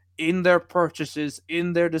validated in their purchases,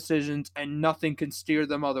 in their decisions, and nothing can steer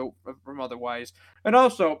them from otherwise. And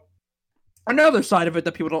also, another side of it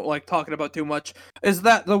that people don't like talking about too much is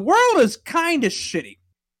that the world is kind of shitty.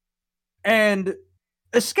 And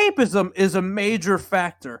escapism is a major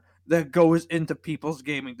factor that goes into people's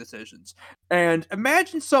gaming decisions. And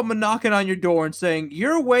imagine someone knocking on your door and saying,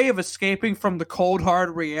 your way of escaping from the cold,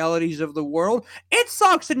 hard realities of the world, it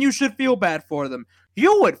sucks and you should feel bad for them.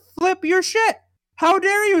 You would flip your shit. How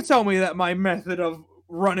dare you tell me that my method of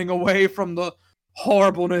running away from the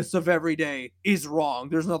horribleness of every day is wrong.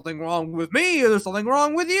 There's nothing wrong with me, or there's something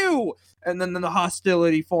wrong with you. And then the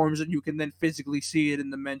hostility forms, and you can then physically see it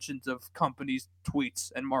in the mentions of companies'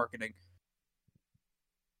 tweets and marketing.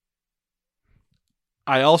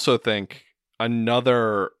 I also think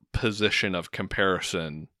another position of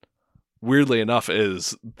comparison, weirdly enough,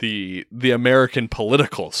 is the American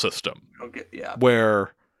political system. Okay, yeah.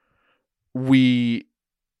 Where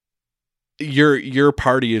your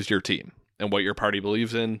party is your team. And what your party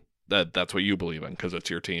believes in, that's what you believe in because it's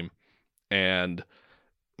your team. And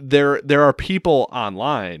there are people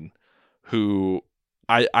online who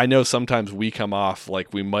I know sometimes we come off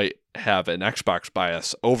like we might have an Xbox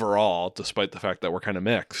bias overall, despite the fact that we're kind of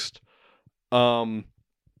mixed. We're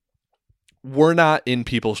not in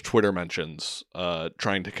people's Twitter mentions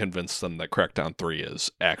trying to convince them that Crackdown 3 is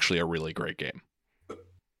actually a really great game.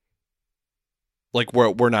 Like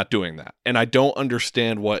we're not doing that. And I don't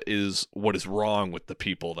understand what is wrong with the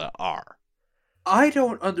people that are. I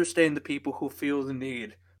don't understand the people who feel the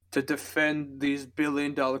need to defend these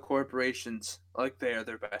billion-dollar corporations like they are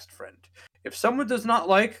their best friend. If someone does not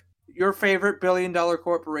like your favorite billion-dollar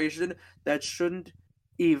corporation, that shouldn't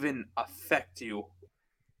even affect you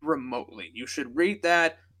remotely. You should read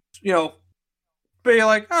that, be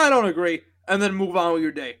like, I don't agree, and then move on with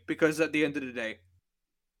your day. Because at the end of the day,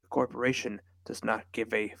 the corporation does not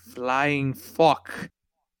give a flying fuck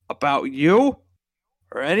about you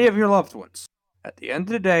or any of your loved ones. At the end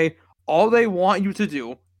of the day, all they want you to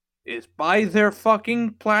do is buy their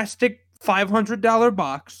fucking plastic $500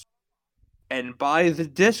 box and buy the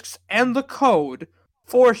discs and the code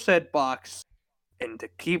for said box and to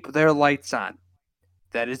keep their lights on.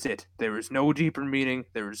 That is it. There is no deeper meaning.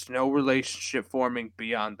 There is no relationship forming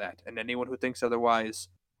beyond that. And anyone who thinks otherwise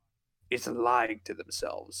is lying to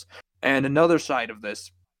themselves. And another side of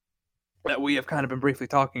this that we have kind of been briefly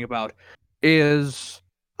talking about is,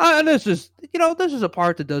 and this is a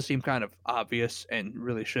part that does seem kind of obvious and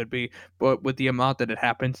really should be, but with the amount that it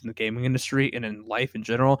happens in the gaming industry and in life in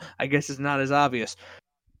general, I guess it's not as obvious.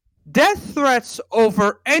 Death threats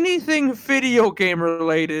over anything video game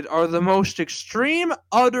related are the most extreme,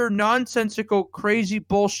 utter, nonsensical, crazy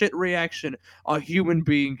bullshit reaction a human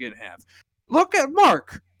being can have. Look at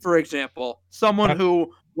Mark, for example, someone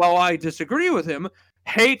who, while I disagree with him,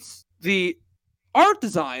 hates the art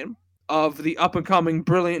design of the up-and-coming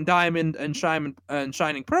Brilliant Diamond and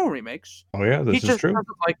Shining Pearl remakes. Oh yeah, this is true.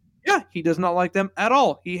 He does not like them at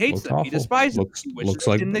all. He hates them. Awful. He despises them.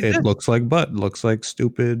 Looks like butt. Looks like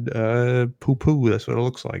stupid poo-poo. That's what it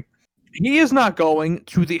looks like. He is not going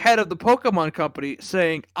to the head of the Pokemon company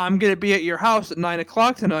saying, I'm going to be at your house at 9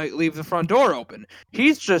 o'clock tonight, leave the front door open.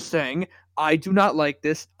 He's just saying, I do not like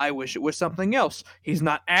this. I wish it was something else. He's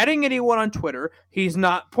not adding anyone on Twitter. He's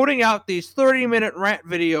not putting out these 30-minute rant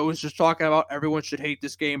videos just talking about everyone should hate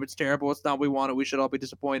this game. It's terrible. It's not what we want. We should all be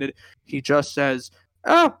disappointed. He just says,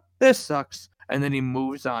 oh, this sucks. And then he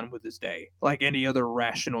moves on with his day like any other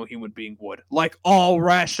rational human being would. Like all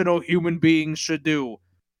rational human beings should do.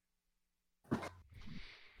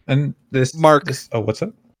 And this... Mark... what's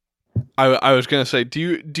up? I was going to say,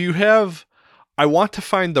 do you have... I want to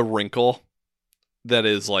find the wrinkle that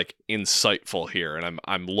is like insightful here, and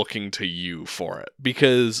I'm looking to you for it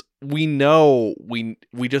because we know we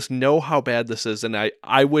just know how bad this is, and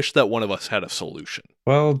I wish that one of us had a solution.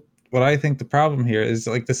 Well, what I think the problem here is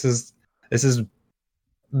like this is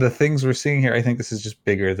the things we're seeing here, I think this is just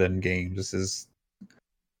bigger than games. This is,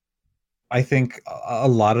 I think, a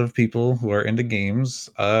lot of people who are into games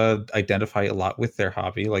identify a lot with their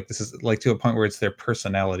hobby. Like, this is like to a point where it's their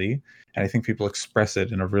personality, and I think people express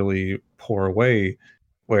it in a really poor way,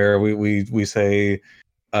 where we say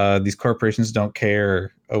these corporations don't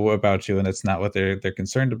care about you, and it's not what they're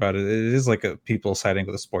concerned about. It is like people siding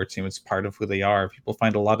with a sports team. It's part of who they are. People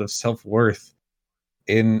find a lot of self-worth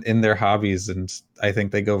in their hobbies, and I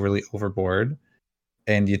think they go really overboard.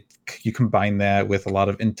 And you combine that with a lot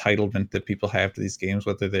of entitlement that people have to these games,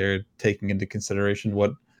 whether they're taking into consideration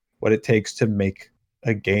what it takes to make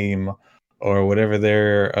a game, or whatever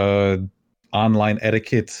their online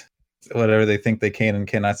etiquette, whatever they think they can and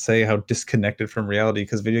cannot say, how disconnected from reality,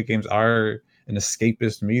 because video games are an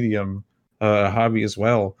escapist medium, hobby as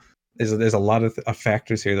well. There's a lot of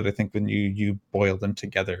factors here that I think when you boil them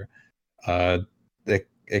together,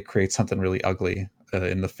 it creates something really ugly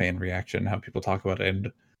in the fan reaction, how people talk about it.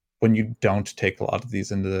 And when you don't take a lot of these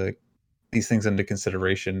things into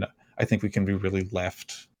consideration, I think we can be really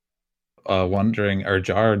left wondering or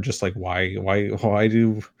jarred, just like why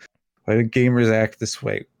do gamers act this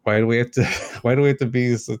way? Why do we have to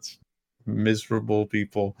be such miserable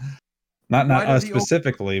people? Not us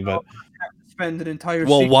specifically, but spend an entire.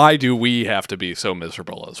 Well, why do we have to be so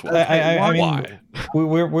miserable as well? I mean,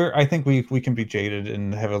 we're I think we can be jaded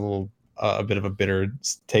and have a bit of a bitter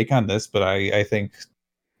take on this, but I think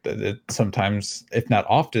that sometimes, if not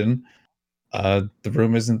often, the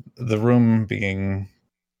room being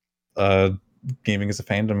gaming as a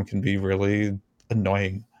fandom can be really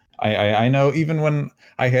annoying. I know, even when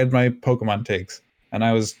I had my Pokemon takes and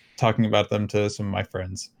I was talking about them to some of my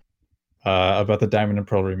friends about the Diamond and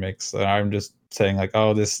Pearl remix, and I'm just saying like,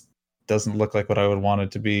 oh, this doesn't look like what I would want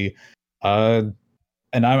it to be. And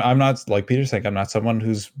I'm not, like Peter's saying, I'm not someone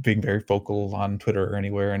who's being very vocal on Twitter or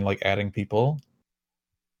anywhere and like adding people,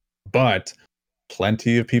 but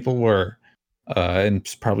plenty of people were,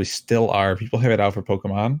 and probably still are. People have it out for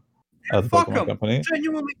Pokemon. The fuck Pokemon them. company.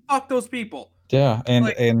 Genuinely fuck those people. Yeah, and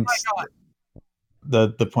like, and oh my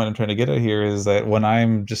the point I'm trying to get at here is that when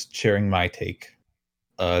I'm just sharing my take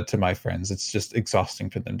to my friends, it's just exhausting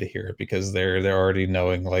for them to hear it, because they're already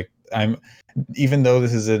knowing, like, even though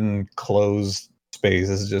this is in closed space,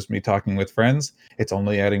 this is just me talking with friends, it's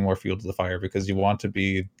only adding more fuel to the fire, because you want to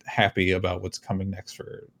be happy about what's coming next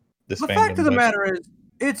for this the fandom. fact of the matter is,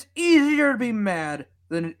 it's easier to be mad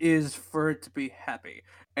than it is for it to be happy.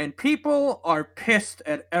 And people are pissed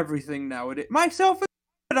at everything nowadays. Myself,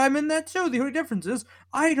 I'm in that too. The only difference is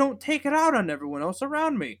I don't take it out on everyone else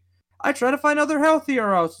around me. I try to find other healthier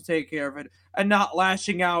routes to take care of it, and not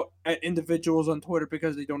lashing out at individuals on Twitter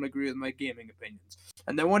because they don't agree with my gaming opinions.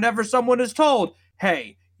 And then whenever someone is told,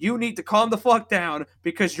 hey, you need to calm the fuck down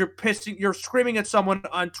because you're screaming at someone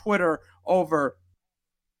on Twitter over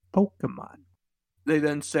Pokemon, they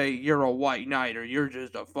then say you're a white knight or you're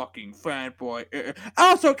just a fucking fanboy.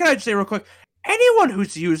 Also, can I just say real quick, anyone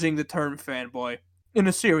who's using the term fanboy in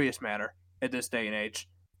a serious manner at this day and age,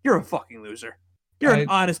 you're a fucking loser. You're an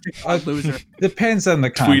honest loser. Depends on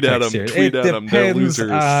the context. Tweet at them. Here. Tweet at them. They're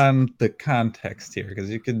losers. On the context here, because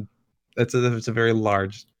you can. It's a very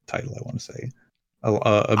large title, I want to say.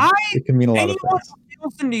 It can mean a lot of things. Anyone who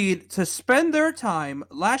feels the need to spend their time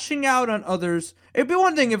lashing out on others, it'd be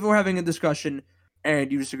one thing if we're having a discussion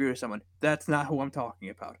and you disagree with someone. That's not who I'm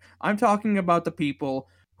talking about. I'm talking about the people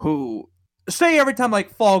who say every time, like,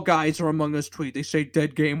 Fall Guys or Among Us tweet, they say,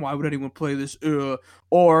 dead game, why would anyone play this?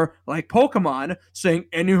 Or, like, Pokemon saying,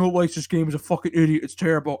 anyone who likes this game is a fucking idiot, it's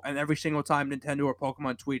terrible. And every single time Nintendo or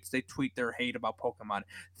Pokemon tweets, they tweet their hate about Pokemon.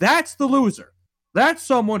 That's the loser. That's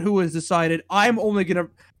someone who has decided, I'm going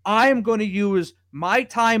to use my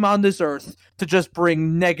time on this earth to just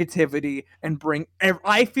bring negativity and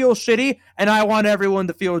I feel shitty, and I want everyone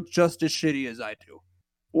to feel just as shitty as I do.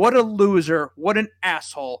 What a loser. What an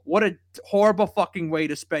asshole. What a horrible fucking way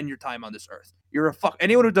to spend your time on this earth.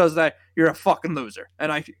 Anyone who does that, you're a fucking loser.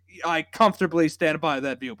 And I comfortably stand by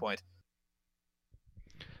that viewpoint.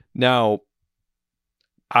 Now,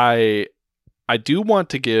 I do want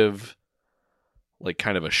to give, like,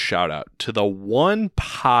 kind of a shout out to the one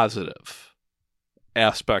positive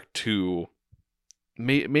aspect to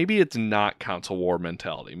maybe it's not console war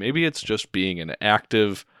mentality. Maybe it's just being an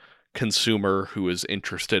active consumer who is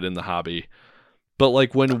interested in the hobby. But,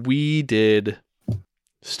 like, when we did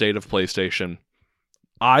State of PlayStation,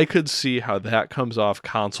 I could see how that comes off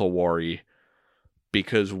console war-y,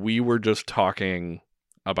 because we were just talking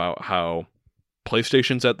about how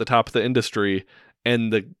PlayStation's at the top of the industry,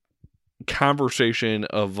 and the conversation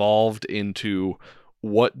evolved into,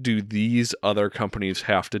 what do these other companies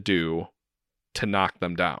have to do to knock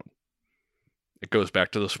them down. It goes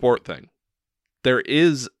back to the sport thing. There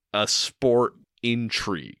is a sport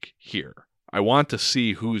intrigue here. I want to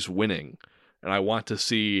see who's winning, and I want to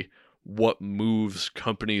see what moves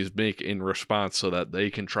companies make in response so that they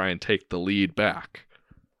can try and take the lead back.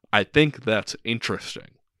 I think that's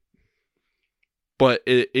interesting. But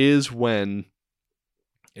it is when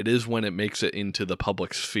it makes it into the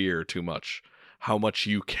public sphere too much, how much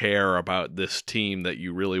you care about this team that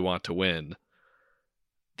you really want to win.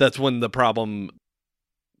 That's when the problem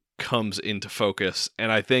comes into focus.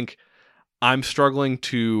 And I think I'm struggling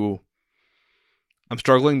to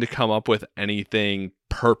come up with anything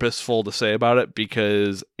purposeful to say about it,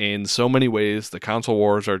 because in so many ways the console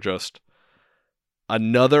wars are just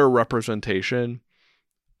another representation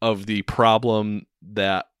of the problem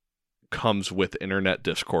that comes with internet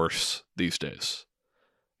discourse these days.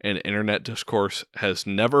 And internet discourse has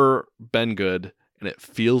never been good, and it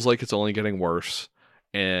feels like it's only getting worse.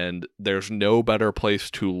 And there's no better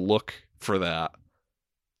place to look for that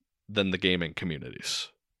than the gaming communities.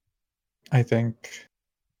 I think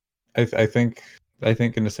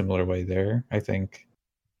in a similar way there. I think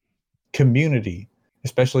community,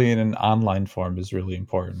 especially in an online form, is really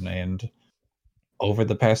important. And over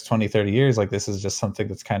the past 20, 30 years, like, this is just something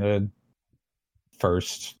that's kind of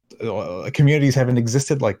first. Communities haven't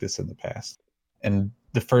existed like this in the past. And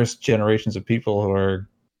the first generations of people who are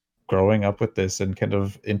growing up with this and kind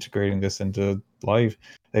of integrating this into life,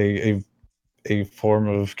 a form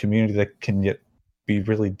of community that can yet be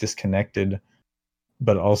really disconnected,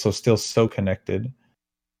 but also still so connected.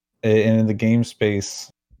 And in the game space,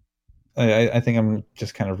 I think I'm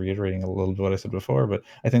just kind of reiterating a little bit what I said before, but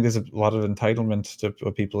I think there's a lot of entitlement to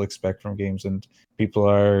what people expect from games, and people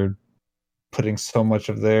are putting so much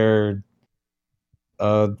of their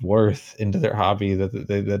worth into their hobby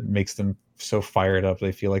that makes them so fired up.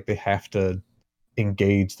 They feel like they have to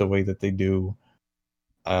engage the way that they do.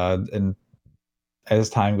 And as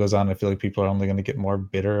time goes on, I feel like people are only going to get more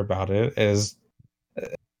bitter about it as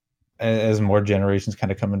more generations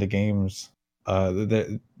kind of come into games.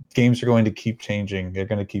 The games are going to keep changing. They're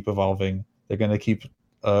going to keep evolving. They're going to keep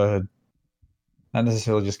not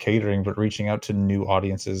necessarily just catering, but reaching out to new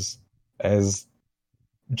audiences as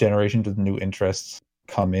generations with new interests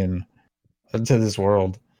come in to this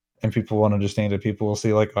world. And people won't understand it. People will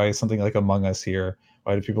see, like, why is something like Among Us here?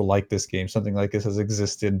 Why do people like this game? Something like this has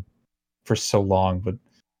existed for so long, but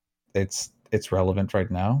it's relevant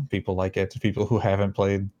right now. People like it. People who haven't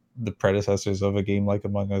played the predecessors of a game like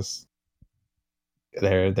Among Us,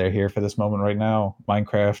 they're here for this moment right now.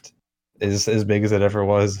 Minecraft is as big as it ever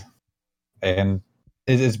was, and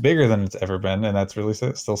it's bigger than it's ever been, and that's really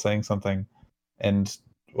still saying something. And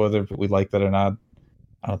whether we like that or not,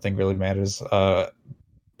 I don't think really matters.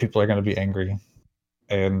 People are going to be angry,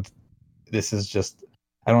 and this is just,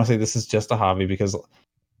 I don't want to say this is just a hobby, because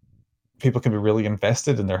people can be really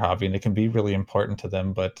invested in their hobby and it can be really important to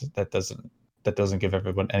them, but that doesn't give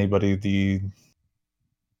anybody the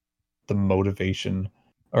motivation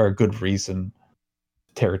or a good reason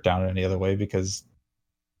to tear it down in any other way. Because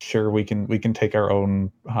sure, we can take our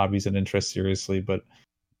own hobbies and interests seriously, but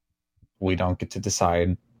we don't get to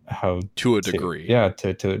decide how to a degree. Yeah, to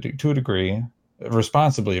a degree,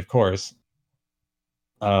 responsibly, of course.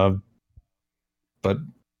 But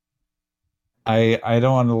I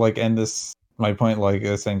don't want to, like, end my point like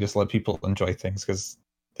saying just let people enjoy things, because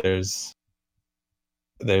there's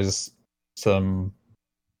some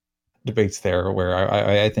debates there where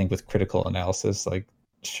I think with critical analysis, like,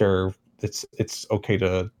 sure, it's okay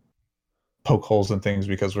to poke holes in things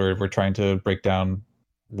because we're trying to break down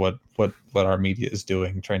what our media is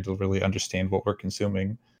doing, trying to really understand what we're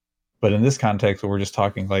consuming. But in this context, where we're just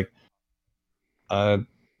talking like,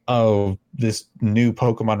 oh, this new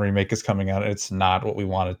Pokemon remake is coming out, and it's not what we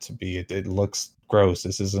want it to be. It looks gross.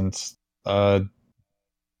 This isn't.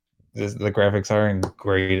 The graphics aren't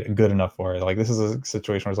good enough for it. Like, this is a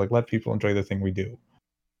situation where it's like, let people enjoy the thing we do.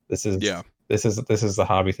 This is the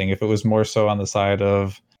hobby thing. If it was more so on the side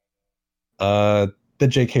of the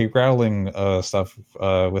J.K. Rowling stuff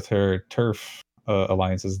with her turf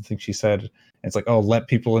alliances, I think she said, it's like, oh, let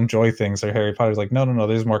people enjoy things. Or Harry Potter's like, no,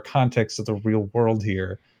 there's more context to the real world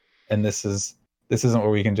here, and this isn't where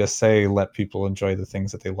we can just say let people enjoy the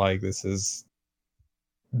things that they like. This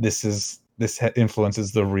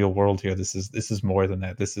influences the real world here. This is more than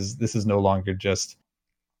that. This is no longer just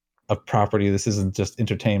a property. This isn't just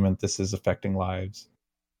entertainment. This is affecting lives.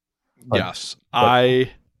 Yes. Do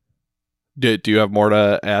you have more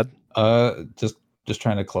to add? Just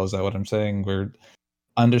trying to close out what I'm saying. We're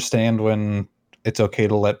understand when it's okay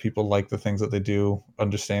to let people like the things that they do.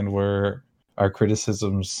 Understand where our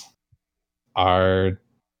criticisms aren't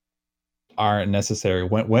necessary.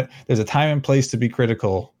 When there's a time and place to be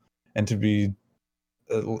critical and to be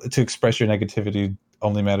to express your negativity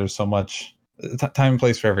only matters so much. Time and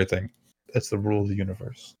place for everything. That's the rule of the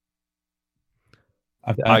universe.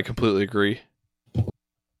 I completely agree.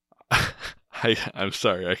 I'm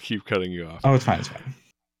sorry, I keep cutting you off. Oh, it's fine. It's fine.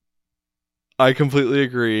 I completely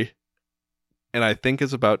agree. And I think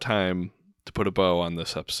it's about time to put a bow on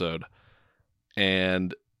this episode.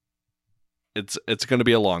 And it's going to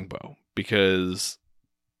be a long bow because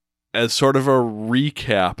as sort of a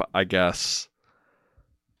recap, I guess,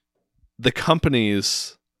 the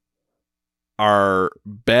companies are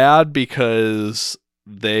bad because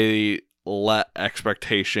they let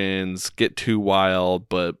expectations get too wild,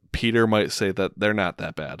 but Peter might say that they're not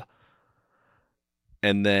that bad.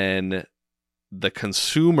 And then the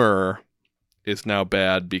consumer is now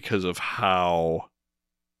bad because of how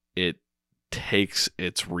it takes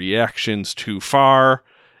its reactions too far.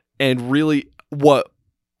 And really what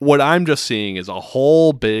I'm just seeing is a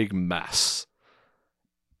whole big mess.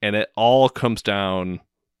 And it all comes down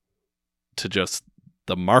to just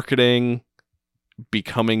the marketing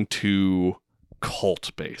becoming too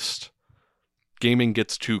cult-based. Gaming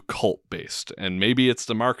gets too cult-based. And maybe it's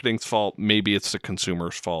the marketing's fault. Maybe it's the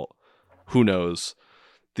consumer's fault. Who knows?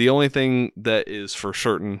 The only thing that is for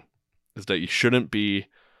certain is that you shouldn't be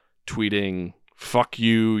tweeting, "Fuck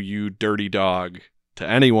you, you dirty dog," to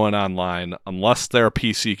anyone online unless they're a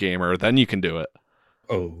PC gamer. Then you can do it.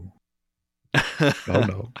 Oh.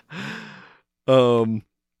 Oh no.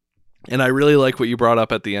 And I really like what you brought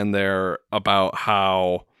up at the end there about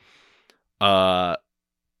how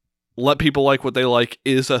let people like what they like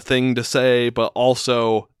is a thing to say, but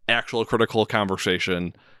also actual critical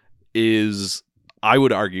conversation is, I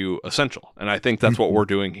would argue, essential. And I think that's what we're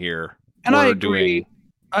doing here. And I agree.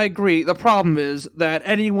 I agree. The problem is that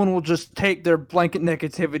anyone will just take their blanket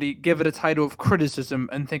negativity, give it a title of criticism,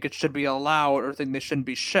 and think it should be allowed or think they shouldn't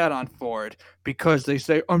be shat on for it because they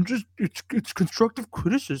say, it's constructive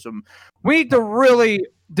criticism. We need to really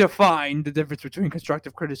define the difference between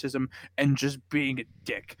constructive criticism and just being a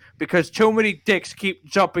dick, because too many dicks keep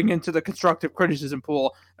jumping into the constructive criticism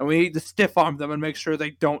pool, and we need to stiff arm them and make sure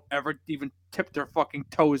they don't ever even tip their fucking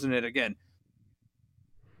toes in it again.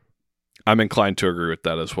 I'm inclined to agree with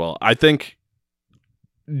that as well. I think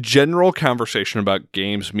general conversation about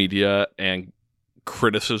games, media, and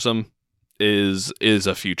criticism is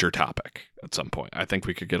a future topic at some point. I think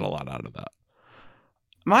we could get a lot out of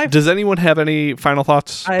that. Does anyone have any final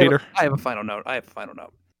thoughts, Peter? I have a final note.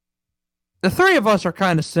 The three of us are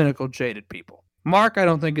kind of cynical, jaded people. Mark, I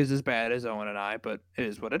don't think is as bad as Owen and I, but it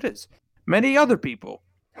is what it is. Many other people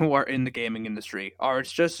who are in the gaming industry are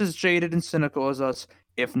just as jaded and cynical as us,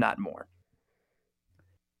 if not more.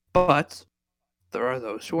 But there are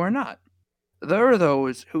those who are not. There are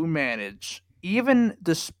those who manage, even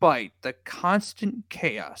despite the constant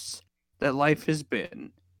chaos that life has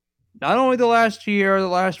been, not only the last year, the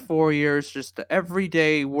last 4 years, just the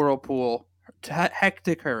everyday whirlpool,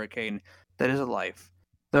 hectic hurricane that is life.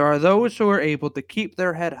 There are those who are able to keep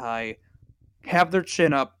their head high, have their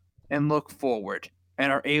chin up, and look forward,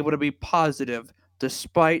 and are able to be positive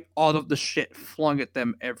despite all of the shit flung at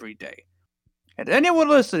them every day. And anyone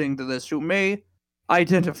listening to this who may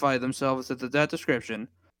identify themselves as that description,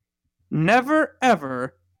 never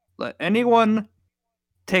ever let anyone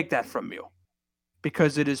take that from you.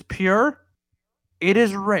 Because it is pure, it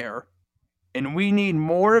is rare, and we need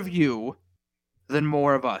more of you than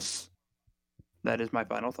more of us. That is my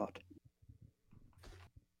final thought.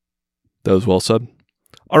 That was well said.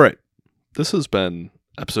 All right. This has been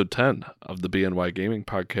episode 10 of the BNY Gaming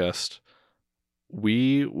Podcast.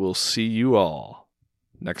 We will see you all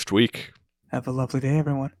next week. Have a lovely day,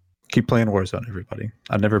 everyone. Keep playing Warzone, everybody.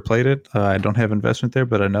 I've never played it. I don't have investment there,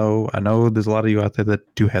 but I know there's a lot of you out there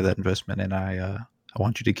that do have that investment, and I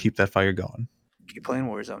want you to keep that fire going. Keep playing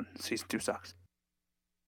Warzone. Season 2 sucks.